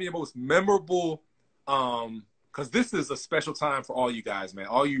 What are some of your most memorable? Because this is a special time for all you guys, man.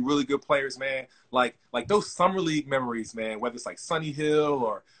 All you really good players, man. Like those summer league memories, man. Whether it's like Sunny Hill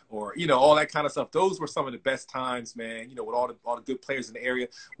or all that kind of stuff. Those were some of the best times, man. With all the good players in the area.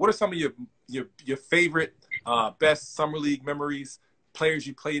 What are some of your favorite best summer league memories? Players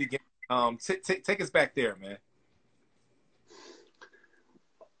you played against. Take us back there, man.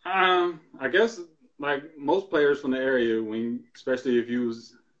 I guess like most players from the area, especially if you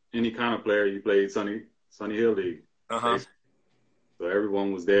was any kind of player, you played Sunny Hill League. Uh-huh. So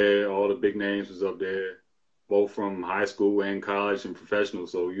everyone was there. All the big names was up there, both from high school and college and professional.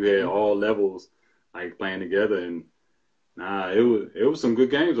 So you had all levels like playing together, and it was some good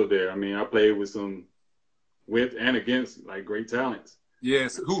games up there. I mean, I played with and against like great talents.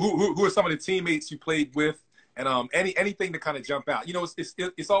 Yes. Who are some of the teammates you played with, and anything to kind of jump out?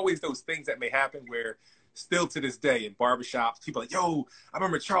 It's always those things that may happen where still to this day in barbershops, people are like, yo, I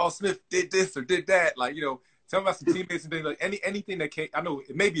remember Charles Smith did this or did that. Like, tell me about some teammates and things like anything that came. I know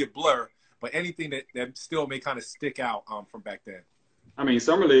it may be a blur, but anything that still may kind of stick out from back then. I mean,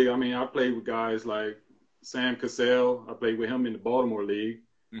 summer league. I mean, I played with guys like Sam Cassell. I played with him in the Baltimore league.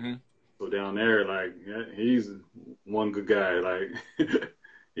 Mm-hmm. So down there, like, he's one good guy. Like,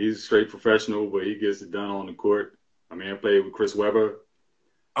 he's straight professional, but he gets it done on the court. I mean, I played with Chris Webber.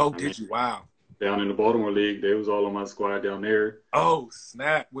 Oh, did you? Wow. Down in the Baltimore league, they was all on my squad down there. Oh,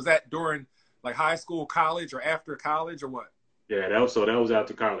 snap. Was that during like high school, college, or after college, or what? Yeah, that was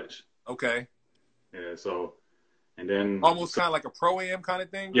after college. Okay. Yeah, so and then almost kind of like a pro-am kind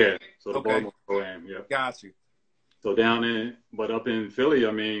of thing. Yeah, so the Okay. Baltimore pro-am. Yeah. Got you. So but up in Philly,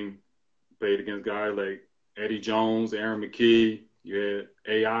 I mean, played against guys like Eddie Jones, Aaron McKee. You had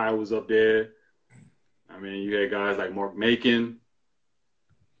AI was up there. I mean, you had guys like Mark Macon.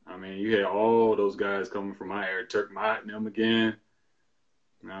 I mean, you had all those guys coming from my area, Turk Mott and them again.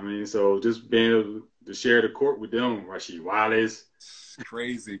 I mean, so just being able to share the court with them, Rasheed Wallace.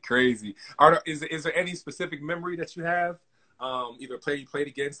 Crazy. Is there any specific memory that you have? Either a player you played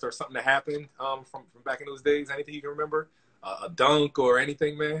against or something that happened from back in those days? Anything you can remember? A dunk or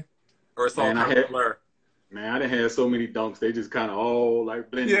anything, man? Or it's all kind of blur? Man, I done had so many dunks. They just kind of all like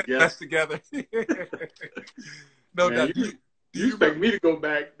blend together. That's together. No doubt. Do you expect me to go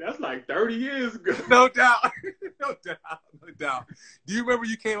back? That's like 30 years ago. No doubt. No doubt. Do you remember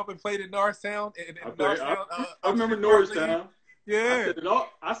you came up and played in Norristown? I remember Norristown. Yeah.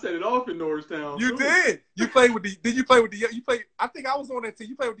 I set it off in Norristown. You did. You played with you played, I think I was on that team.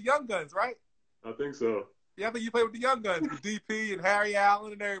 You played with the Young Guns, right? I think so. Yeah, I think you played with the Young Guns, with DP and Harry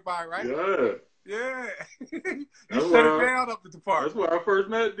Allen and everybody, right? Yeah. Yeah. You shut it down up at the park. That's where I first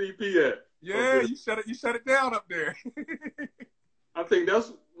met DP at. Yeah, you shut it down up there. I think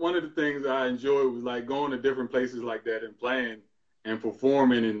that's one of the things I enjoy was like going to different places like that and playing and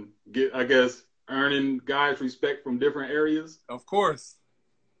performing and earning guys respect from different areas. Of course.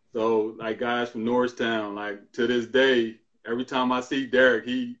 So like guys from Norristown, like to this day, every time I see Derek,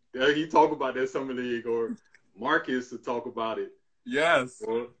 he talk about that summer league, or Marcus to talk about it. Yes.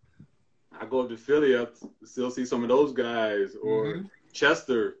 Or I go up to Philly, I still see some of those guys, or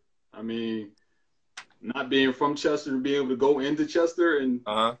Chester. I mean, not being from Chester and being able to go into Chester and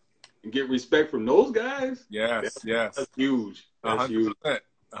get respect from those guys. Yes, that's huge. That's 100%, huge.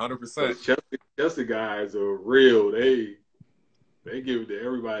 100%. Chester guys are real. They give it to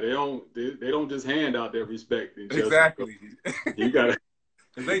everybody. They don't just hand out their respect in Chester. Exactly. You gotta.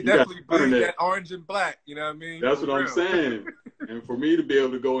 They definitely bleed that orange and black. You know what I mean? That's what I'm saying. And for me to be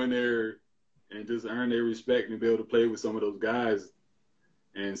able to go in there and just earn their respect and be able to play with some of those guys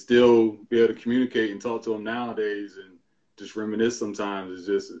and still be able to communicate and talk to them nowadays and just reminisce sometimes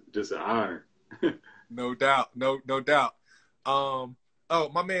is just an honor. No doubt. No doubt. Oh,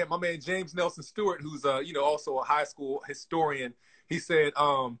 my man James Nelson Stewart, who's also a high school historian, he said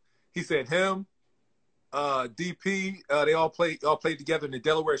him, DP, they all played together in the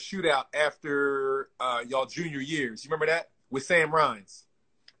Delaware shootout after y'all junior years. You remember that? With Sam Rhines.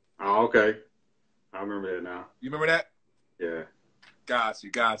 Oh, okay. I remember that now. You remember that? Yeah. Got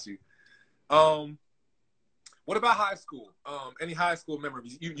you. What about high school? Any high school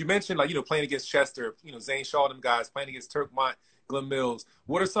memories? You mentioned playing against Chester, Zane Shaw, them guys, playing against Turkmont, Glen Mills.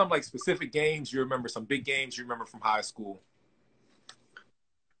 What are some specific games you remember, some big games you remember from high school?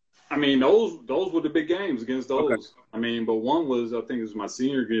 I mean, those were the big games against those. Okay. I mean, but one was, I think it was my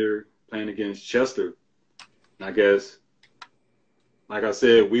senior year playing against Chester. And I guess, like I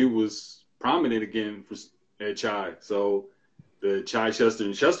said, we was prominent again at Chi. So the Chichester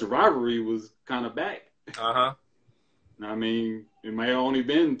and Chester rivalry was kind of back. Uh-huh. I mean, it may have only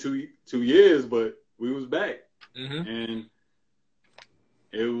been two years, but we was back. Mm-hmm. And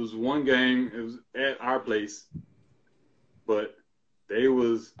it was one game, it was at our place, but it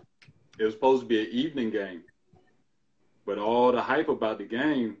was supposed to be an evening game. But all the hype about the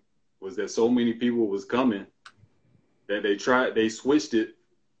game was that so many people was coming that they switched it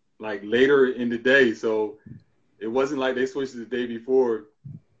like later in the day. So it wasn't like they switched it the day before.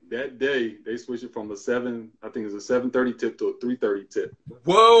 That day they switched it from a 7:30 tip to a 3:30 tip.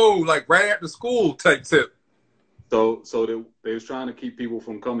 Whoa, like right after school type tip. So they was trying to keep people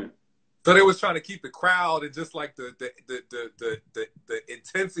from coming. So they was trying to keep the crowd and just like the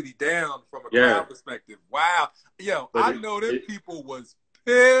intensity down from a crowd perspective. Wow. Yo, I know them people was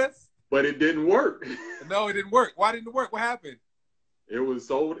pissed. But it didn't work. No, it didn't work. Why didn't it work? What happened? It was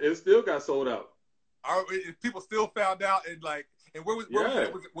sold. It still got sold out. People still found out and where was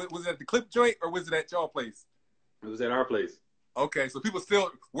it? Was it at the Clip Joint or was it at y'all place? It was at our place. Okay, so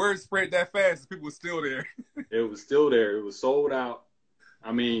word spread that fast. People were still there. It was still there. It was sold out.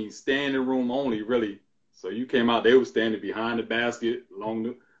 I mean, standing room only, really. So you came out, they were standing behind the basket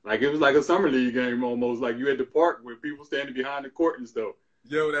like it was like a summer league game almost, like you at the park where people standing behind the court and stuff.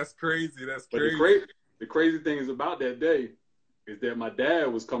 Yo, that's crazy. That's crazy. But the crazy thing is about that day is that my dad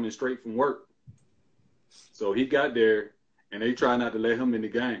was coming straight from work. So he got there and they tried not to let him in the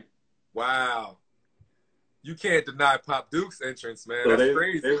game. Wow. You can't deny Pop Duke's entrance, man. So that's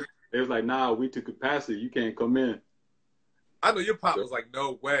crazy. They was like, nah, we to capacity. You can't come in. I know your pop was like,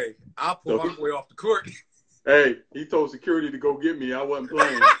 no way. I'll pull my boy off the court. Hey, he told security to go get me. I wasn't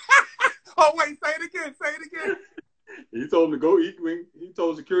playing. Oh, wait, say it again. He told him to go. He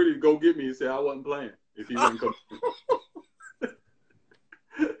told security to go get me. He said I wasn't playing if he wasn't coming.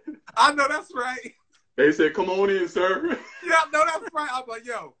 I know that's right. They said, come on in, sir. Yeah, no, that's right. I'm like,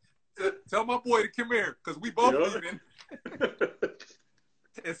 yo, tell my boy to come here because we both leaving.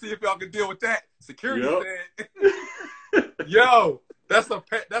 And see if y'all can deal with that. Security said, yo, that's a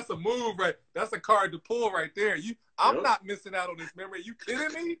move, right? That's a card to pull right there. I'm not missing out on this memory. You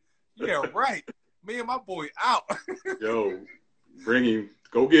kidding me? Yeah, right. Me and my boy out. Yo, bring him.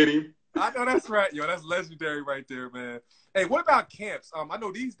 Go get him. I know that's right. Yo, that's legendary right there, man. Hey, what about camps? I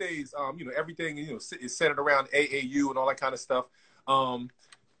know these days, everything, is centered around AAU and all that kind of stuff.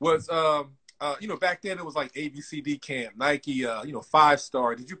 Back then it was like ABCD camp, Nike,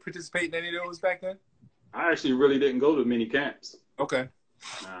 5-star. Did you participate in any of those back then? I actually really didn't go to many camps. Okay.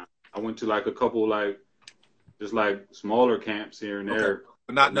 I went to like a couple, just smaller camps here and there. Okay.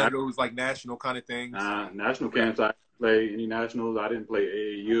 But none of those like national kind of things? National camps, I didn't play any nationals. I didn't play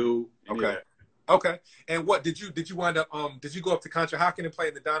AAU. Okay. Okay. And what did you wind up? Did you go up to Conshohocken and play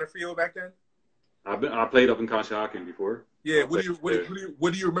in the Donner Field back then? I played up in Conshohocken before. Yeah. What do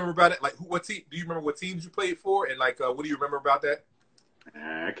you remember about it? Like, what team? Do you remember what teams you played for? And what do you remember about that?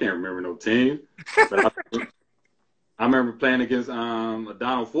 I can't remember no team. But I remember playing against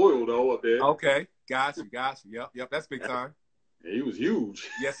Donald Foyle though up there. Okay. Got you. Yep. That's big time. Yeah, he was huge.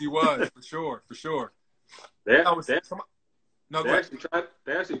 Yes, he was for sure. They actually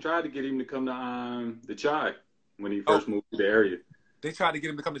tried to get him to come to the Chi when he first moved to the area. They tried to get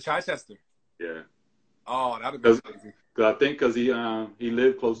him to come to Chichester. Yeah. Oh, that'd have been crazy. Cause I think he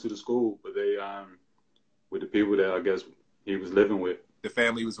lived close to the school, but they with the people that I guess he was living with. The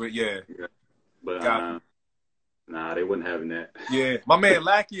family was with, yeah. Yeah. But Got you. nah, they wasn't having that. Yeah, my man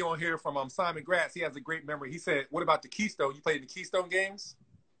Lackey on here from Simon Gratz. He has a great memory. He said, "What about the Keystone? You played in the Keystone games?"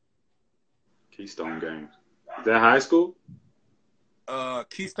 Keystone games. Is that high school?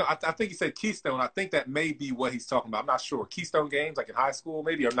 Keystone. I think he said Keystone. I think that may be what he's talking about. I'm not sure. Keystone games, like in high school,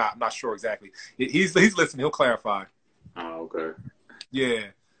 maybe or not. I'm not sure exactly. He's listening. He'll clarify. Oh, okay. Yeah,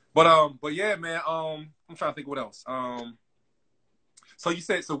 but yeah, man. I'm trying to think what else. So you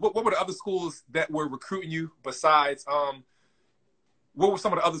said so. What were the other schools that were recruiting you besides? What were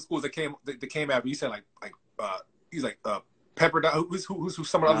some of the other schools that came after? You said he's like Pepperdine. Who's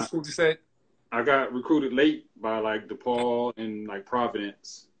some of the other schools you said? I got recruited late by like DePaul and like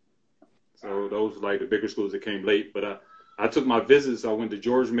Providence. So those were like the bigger schools that came late. But I took my visits. I went to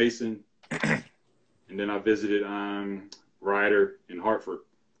George Mason, and then I visited Ryder in Hartford.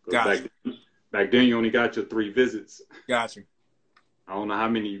 Gotcha. Back then, you only got your 3 visits. Gotcha. I don't know how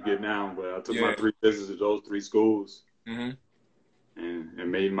many you get now, but I took my 3 visits to those 3 schools, mm-hmm.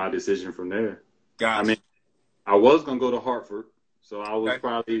 and made my decision from there. Gotcha. I mean, I was gonna go to Hartford, so I was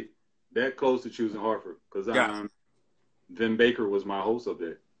probably that close to choosing Hartford because Vin Baker was my host up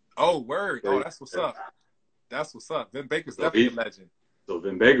there. Oh, word! Oh, that's what's up. That's what's up. Vin Baker's definitely a legend. So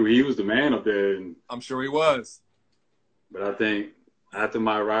Vin Baker, he was the man up there, and I'm sure he was. But I think after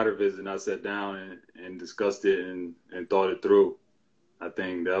my Ryder visit, I sat down and discussed it and thought it through. I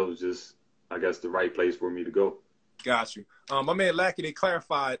think that was just, I guess, the right place for me to go. Got you. My man Lackey, they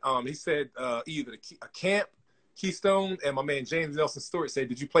clarified. He said either a camp, Keystone, and my man James Nelson Stewart said,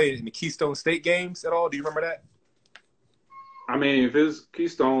 did you play in the Keystone State games at all? Do you remember that? I mean, if it's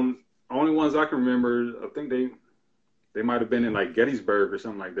Keystone, only ones I can remember, I think they might have been in like Gettysburg or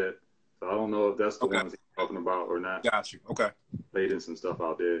something like that. So I don't know if that's the ones he's talking about or not. Got you. Okay. Played in some stuff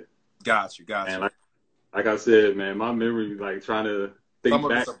out there. Got you. And like I said, man, my memory, like trying to think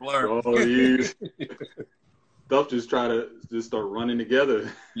back all these stuff, just try to start running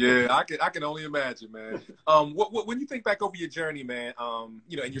together. Yeah, I can only imagine, man. When you think back over your journey, man, and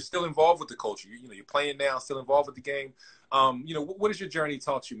you're still involved with the culture. You're playing now, still involved with the game. What has your journey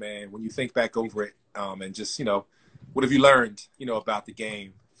taught you, man? When you think back over it, and just what have you learned, about the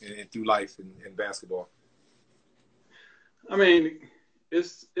game and through life and basketball? I mean,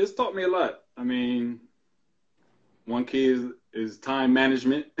 it's taught me a lot. I mean, one key is time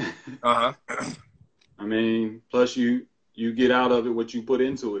management. Uh-huh. I mean, plus you get out of it what you put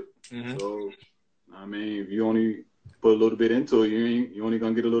into it. Mm-hmm. So, I mean, if you only put a little bit into it, you only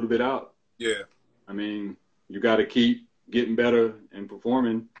gonna get a little bit out. Yeah. I mean, you got to keep getting better and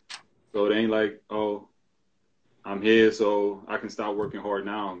performing. So it ain't like, oh, I'm here, so I can stop working hard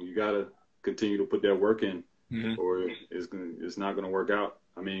now. You got to continue to put that work in, mm-hmm. or it's not gonna work out.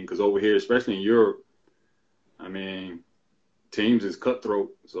 I mean, because over here, especially in Europe, I mean, teams is cutthroat,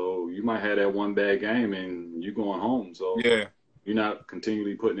 so you might have that one bad game and you going home. So yeah, you're not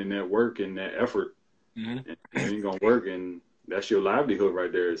continually putting in that work and that effort, mm-hmm. and it ain't gonna work. And that's your livelihood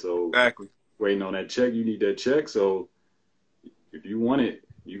right there. So exactly, waiting on that check, you need that check. So if you want it,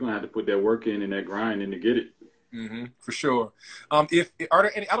 you're gonna have to put that work in and that grind in to get it. Mm-hmm, for sure. If are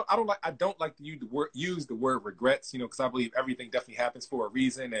there any? I don't like to use the word regrets. Because I believe everything definitely happens for a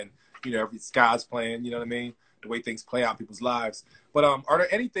reason, and every God's plan. You know what I mean? The way things play out in people's lives. But are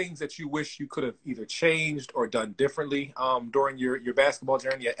there any things that you wish you could have either changed or done differently during your basketball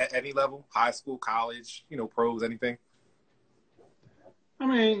journey at any level, high school, college, pros, anything? I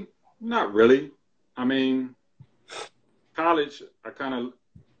mean, not really. I mean, college, I kind of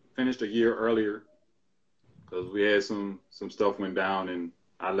finished a year earlier because we had some stuff went down, and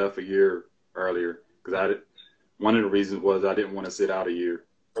I left a year earlier because one of the reasons was I didn't want to sit out a year.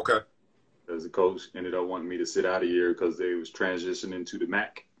 Okay. Because the coach ended up wanting me to sit out a year because they was transitioning to the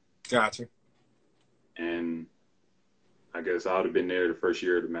MAC. Gotcha. And I guess I would have been there the first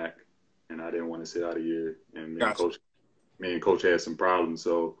year of the MAC, and I didn't want to sit out a year. And me and coach had some problems,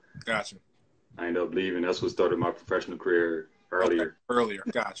 so gotcha. I ended up leaving. That's what started my professional career earlier. Okay. Earlier.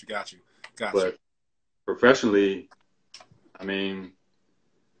 Gotcha. But professionally, I mean,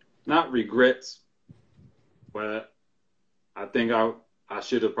 not regrets, but I think I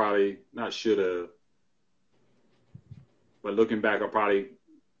should have probably, not should have, but looking back, I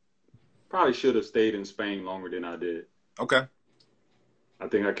probably should have stayed in Spain longer than I did. Okay. I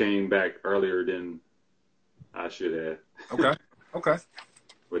think I came back earlier than I should have. Okay.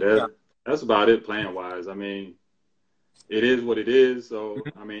 But that's about it playing-wise. I mean, it is what it is. So,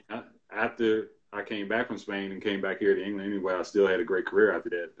 I mean, after I came back from Spain and came back here to England anyway, I still had a great career after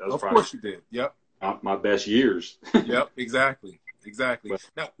that. Of course you did. Yep. my best years. Yep, exactly. Exactly. But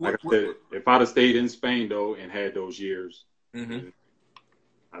Now, like I said, if I'd have stayed in Spain though and had those years, mm-hmm.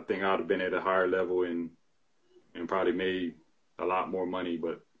 I think I'd have been at a higher level and probably made a lot more money.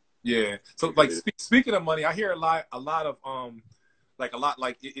 But Yeah. So like speaking of money, I hear a lot of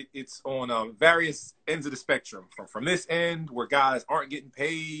it's on various ends of the spectrum. From this end where guys aren't getting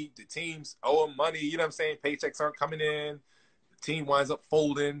paid, the teams owe them money. You know what I'm saying? Paychecks aren't coming in, the team winds up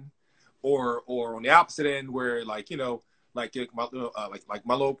folding, or on the opposite end where my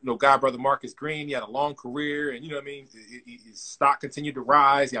little guy brother Marcus Green, he had a long career and you know what I mean. His stock continued to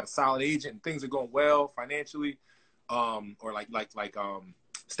rise. He had a solid agent and things are going well financially. Or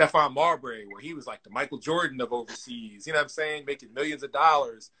Stephon Marbury, where he was like the Michael Jordan of overseas, you know what I'm saying, making millions of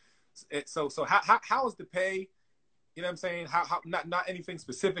dollars. So how is the pay? You know what I'm saying? How not anything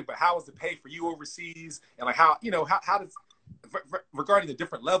specific, but how is the pay for you overseas? And like how does regarding the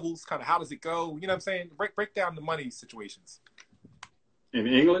different levels, kind of how does it go? You know what I'm saying? Break down the money situations. In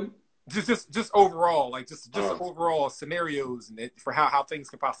England? Just overall, like just overall scenarios and for how things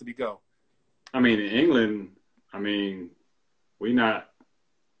can possibly go. I mean, in England,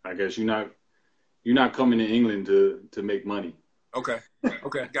 I guess you're not coming to England to make money. Okay.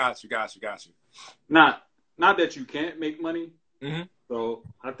 Got you. Not that you can't make money. Mm-hmm. So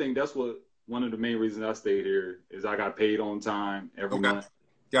I think that's one of the main reasons I stayed here is I got paid on time every month.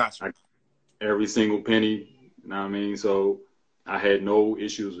 Gotcha. Every single penny. You know what I mean? So I had no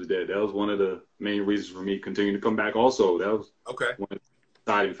issues with that. That was one of the main reasons for me continuing to come back also. That was one of the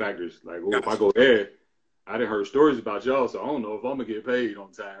deciding factors. Like, if I go there, I didn't heard stories about y'all, so I don't know if I'm gonna get paid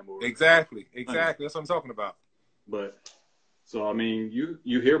on time. Exactly. That's what I'm talking about. But so I mean,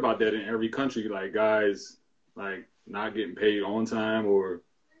 you hear about that in every country, like guys like not getting paid on time, or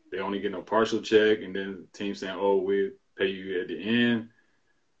they only getting a partial check, and then the team saying, "Oh, we'll pay you at the end."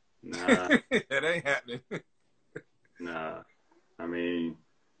 Nah, that ain't happening. Nah, I mean,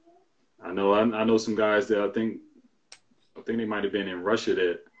 I know some guys that I think they might have been in Russia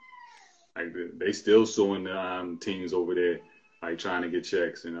that. Like they still suing the teams over there, like trying to get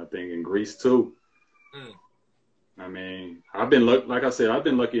checks, and I think in Greece too. Mm. I mean, I've been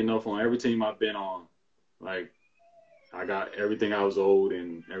lucky enough on every team I've been on. Like, I got everything I was owed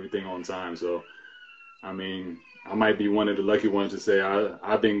and everything on time. So, I mean, I might be one of the lucky ones to say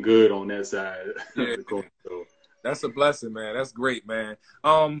I've been good on that side of the coin. So. That's a blessing, man. That's great, man.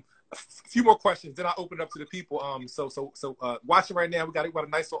 A few more questions, then I'll open it up to the people. So watching right now, we got a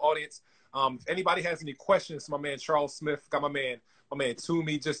nice little audience. If anybody has any questions, my man Charles Smith, got my man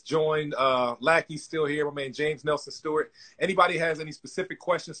Toomey just joined. Lackey's still here. My man James Nelson Stewart. Anybody has any specific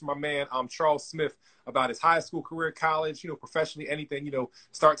questions for my man Charles Smith about his high school career, college, professionally, anything,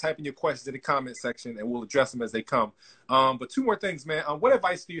 start typing your questions in the comment section and we'll address them as they come. But two more things, man. What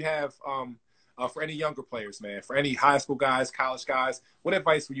advice do you have for any younger players, man, for any high school guys, college guys? What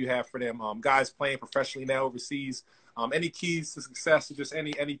advice would you have for them, guys playing professionally now overseas? Any keys to success, or just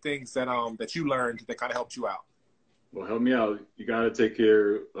any things that you learned that kind of helped you out? Well, help me out. You got to take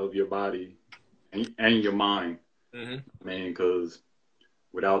care of your body and your mind. Mm-hmm. I mean, because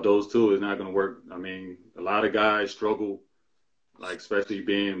without those two, it's not going to work. I mean, a lot of guys struggle, like especially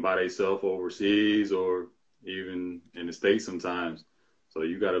being by themselves overseas or even in the States sometimes. So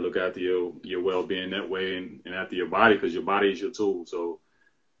you got to look after your well-being that way and after your body, because your body is your tool. So,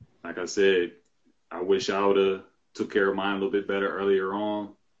 like I said, I wish I would have took care of mine a little bit better earlier on,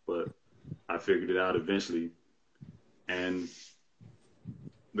 but I figured it out eventually. And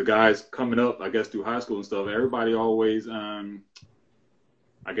the guys coming up, I guess, through high school and stuff, everybody always, I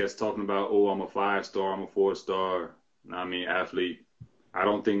guess, talking about, oh, I'm a 5-star, I'm a 4-star, athlete. I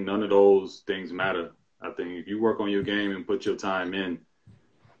don't think none of those things matter. I think if you work on your game and put your time in,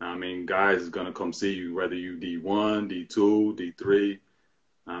 guys is going to come see you, whether you D1, D2, D3.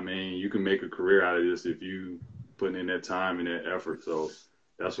 You can make a career out of this if you put in that time and that effort. So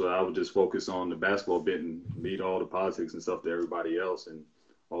that's what I would just focus on, the basketball bit, and lead all the politics and stuff to everybody else and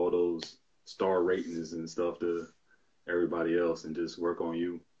all those star ratings and stuff to everybody else, and just work on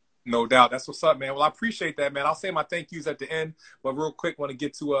you. No doubt. That's what's up, man. Well, I appreciate that, man. I'll say my thank yous at the end, but real quick, want to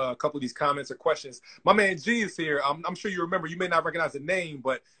get to a couple of these comments or questions. My man G is here. I'm sure you remember. You may not recognize the name,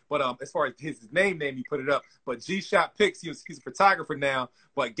 but as far as his name, you put it up. But G Shot Pics, he's a photographer now.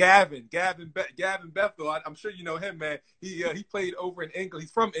 But Gavin Bethel, I'm sure you know him, man. He played over in England.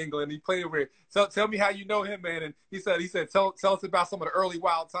 He's from England. He played over here. Tell me how you know him, man. And he said, tell us about some of the early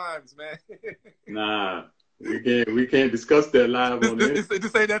wild times, man. Nah. We can't discuss that live on this.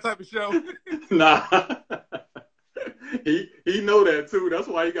 This ain't that type of show. Nah. He know that too. That's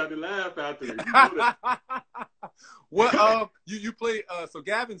why he got to laugh after it. What you play so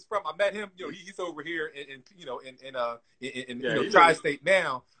Gavin's from I met him, he's over here in Yeah, tri-state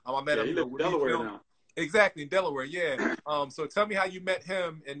now. I met yeah, him, he lives in when he Delaware filmed now. exactly in Delaware, yeah. So tell me how you met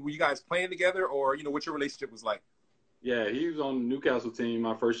him and were you guys playing together or what your relationship was like? Yeah, he was on the Newcastle team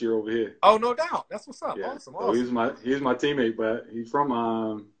my first year over here. Oh, no doubt. That's what's up. Yeah, Awesome, so awesome. he was my teammate, but he's from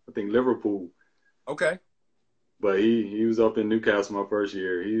I think Liverpool. Okay. But he was up in Newcastle my first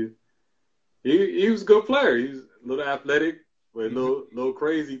year. He was a good player. He's a little athletic, but a little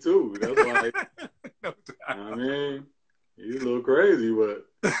crazy too. That's why. No doubt. I mean, he's a little crazy, but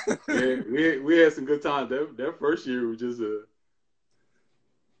yeah, we had some good times. That first year was just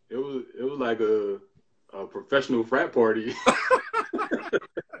it was like a professional frat party.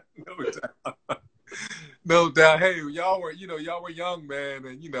 No doubt. No doubt. Hey, y'all were young, man,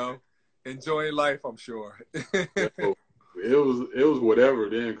 and enjoying life, I'm sure. So it was whatever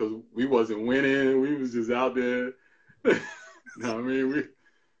then because we wasn't winning. We was just out there. I mean,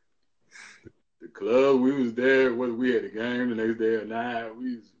 the club, we was there. Whether we had a game the next day or not,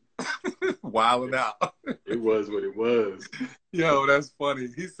 we was wilding out. It was what it was. Yo, that's funny.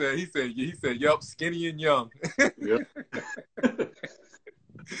 He said, yup, skinny and young. Yep.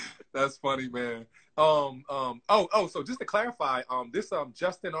 That's funny, man. So just to clarify, this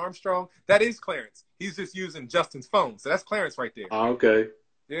Justin Armstrong, that is Clarence. He's just using Justin's phone. So that's Clarence right there. Okay.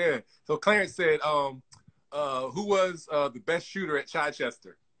 Yeah. So Clarence said, who was the best shooter at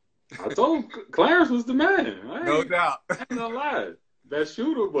Chichester? I told him Clarence was the man. No doubt. I ain't gonna lie. Best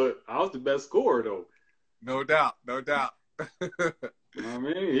shooter, but I was the best scorer though. No doubt. No doubt. I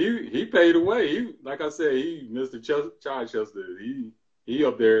mean, he paid away. Like I said, he Mr. Chichester. He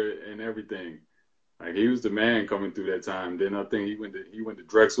up there and everything. Like he was the man coming through that time. Then I think he went to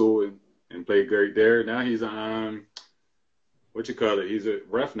Drexel and played great there. Now he's what you call it? He's a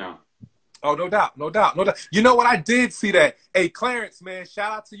ref now. Oh, no doubt, no doubt, no doubt. You know what? I did see that. Hey, Clarence, man,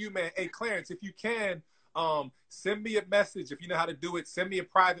 shout out to you, man. Hey, Clarence, if you can, send me a message. If you know how to do it, send me a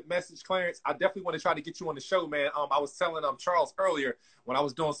private message, Clarence. I definitely want to try to get you on the show, man. I was telling Charles earlier when I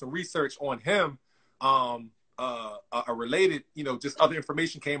was doing some research on him, a related, just other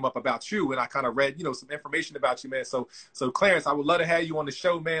information came up about you, and I kind of read, some information about you, man. So Clarence, I would love to have you on the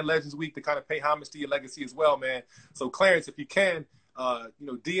show, man. Legends Week to kind of pay homage to your legacy as well, man. So Clarence, if you can,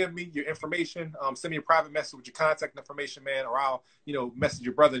 DM me your information, send me a private message with your contact information, man, or I'll, message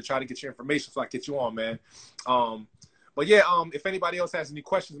your brother and try to get your information so I can get you on, man. But yeah, if anybody else has any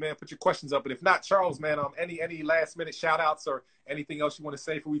questions, man, put your questions up. But if not, Charles, man, any last minute shout outs or anything else you want to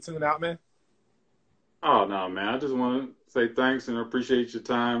say before we tune out, man? Oh no, man. I just want to say thanks and appreciate your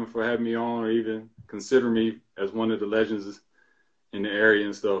time for having me on or even consider me as one of the legends in the area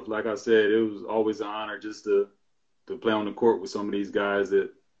and stuff. Like I said, it was always an honor just to play on the court with some of these guys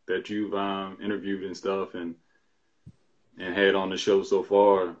that you've interviewed and stuff and had on the show so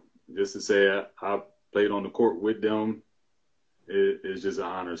far. Just to say I played on the court with them, it's just an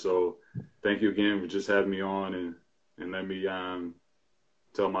honor. So thank you again for just having me on and let me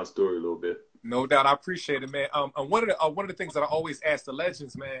tell my story a little bit. No doubt. I appreciate it, man. One of the things that I always ask the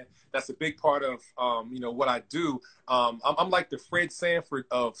legends, man, that's a big part of, what I do. I'm like the Fred Sanford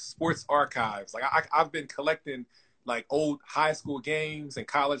of sports archives. Like I've been collecting like old high school games and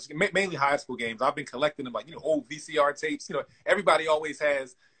college, mainly high school games. I've been collecting them, like, old VCR tapes. Everybody always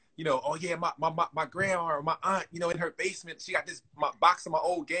has, oh yeah, my grandma or my aunt, in her basement, she got this box of my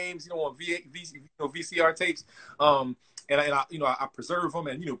old games, on VCR tapes. And I preserve them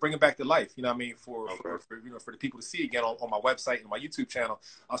and, bring them back to life, for the people to see again on my website and my YouTube channel.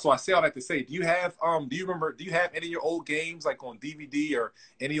 So I say all that to say, do you have any of your old games like on DVD or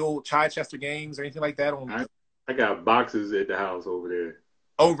any old Chichester games or anything like that I got boxes at the house over there.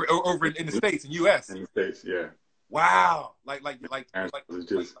 Over in the States, in U.S. In the States, yeah. Wow, like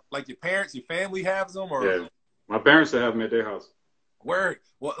your parents, your family has them, or yeah, my parents have them at their house. Word,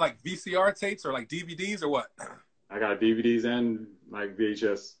 what, like VCR tapes or like DVDs or what? I got DVDs and like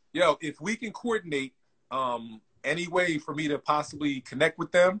VHS. Yo, if we can coordinate any way for me to possibly connect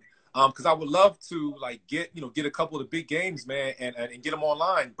with them, because I would love to like get a couple of the big games, man, and get them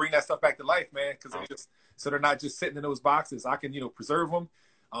online, bring that stuff back to life, man, because so they're not just sitting in those boxes. I can preserve them.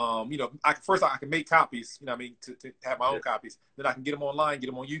 I can make copies, to have my own copies. Then I can get them online, get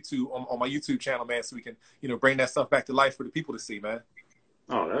them on YouTube, on my YouTube channel, man, so we can, bring that stuff back to life for the people to see, man.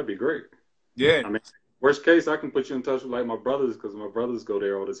 Oh, that'd be great. Yeah. I mean, worst case, I can put you in touch with like my brothers because my brothers go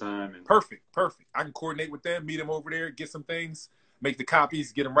there all the time. And Perfect. I can coordinate with them, meet them over there, get some things, make the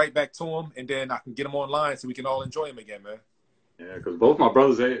copies, get them right back to them, and then I can get them online so we can all enjoy them again, man. Yeah, because both my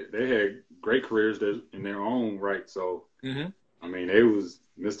brothers, they had great careers in their own right. So, I mean, they was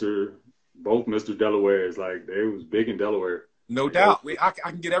Mr. both Mr. Delaware's. Like they was big in Delaware. No Like, that doubt.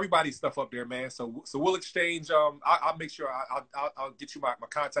 I can get everybody's stuff up there, man. So we'll exchange. I'll make sure I'll get you my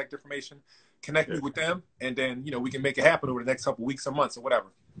contact information, connect me yeah. with them, and then we can make it happen over the next couple weeks or months or whatever.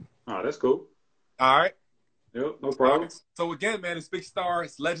 Oh, that's cool. All right. Yep, no All problem. right. So again, man, it's Big Star.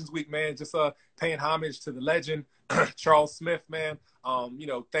 It's Legends Week, man. Just paying homage to the legend, Charles Smith, man.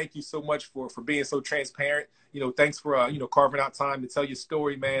 Thank you so much for being so transparent. Thanks for carving out time to tell your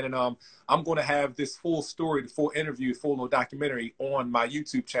story, man. And I'm going to have this full story, the full interview, full little documentary on my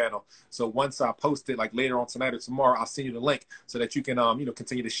YouTube channel. So once I post it, like later on tonight or tomorrow, I'll send you the link so that you can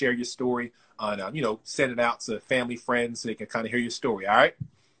continue to share your story and send it out to family, friends, so they can kind of hear your story. All right.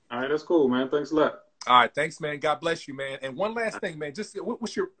 All right, that's cool, man. Thanks a lot. All right, thanks, man. God bless you, man. And one last thing, man. Just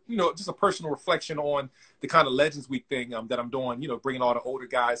what's your, just a personal reflection on the kind of Legends Week thing that I'm doing. Bringing all the older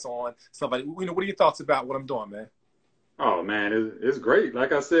guys on, stuff like. What are your thoughts about what I'm doing, man? Oh man, it's great.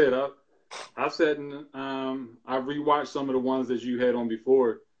 Like I said, I've sat and I've rewatched some of the ones that you had on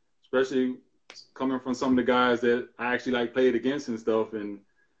before, especially coming from some of the guys that I actually like played against and stuff, and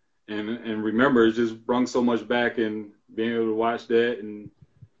remember, it just brung so much back, and being able to watch that and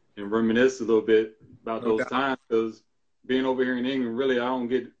reminisce a little bit about those times, because being over here in England, really, I don't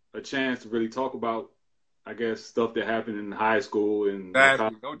get a chance to really talk about, I guess, stuff that happened in high school and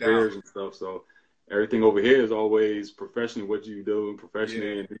careers and stuff. So everything over here is always professionally what you do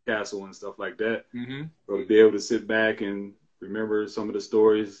professionally in Newcastle and stuff like that. Mm-hmm. So to be able to sit back and remember some of the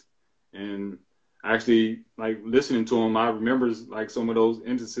stories, and actually like listening to them, I remember like some of those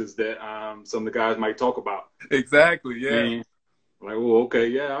instances that some of the guys might talk about. Exactly. Yeah. And, like, well, okay,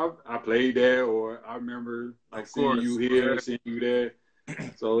 yeah, I played there, or I remember like seeing you here, seeing you there.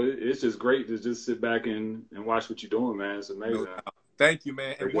 So it's just great to just sit back and watch what you're doing, man. It's amazing. Thank you,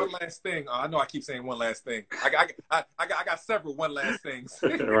 man. And one last thing. I know I keep saying one last thing. I got several one last things.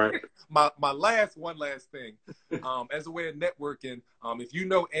 Right. My last one last thing. As a way of networking, if you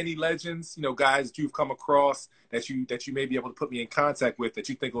know any legends, guys that you've come across that you may be able to put me in contact with, that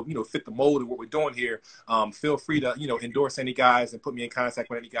you think will fit the mold of what we're doing here, feel free to endorse any guys and put me in contact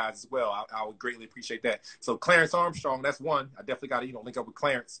with any guys as well. I would greatly appreciate that. So Clarence Armstrong, that's one. I definitely got to link up with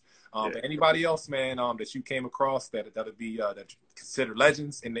Clarence. But anybody else, man, that you came across that'll be that considered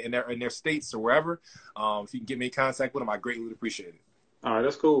legends in their states or wherever, if you can get me in contact with them, I greatly would appreciate it. All right,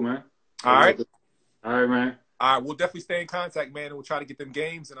 that's cool, man. All right, man. All right, we'll definitely stay in contact, man, and we'll try to get them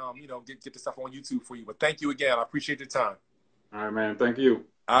games and get the stuff on YouTube for you. But thank you again. I appreciate your time. All right, man. Thank you.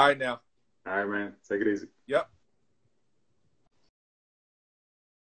 All right, now. All right, man. Take it easy. Yep.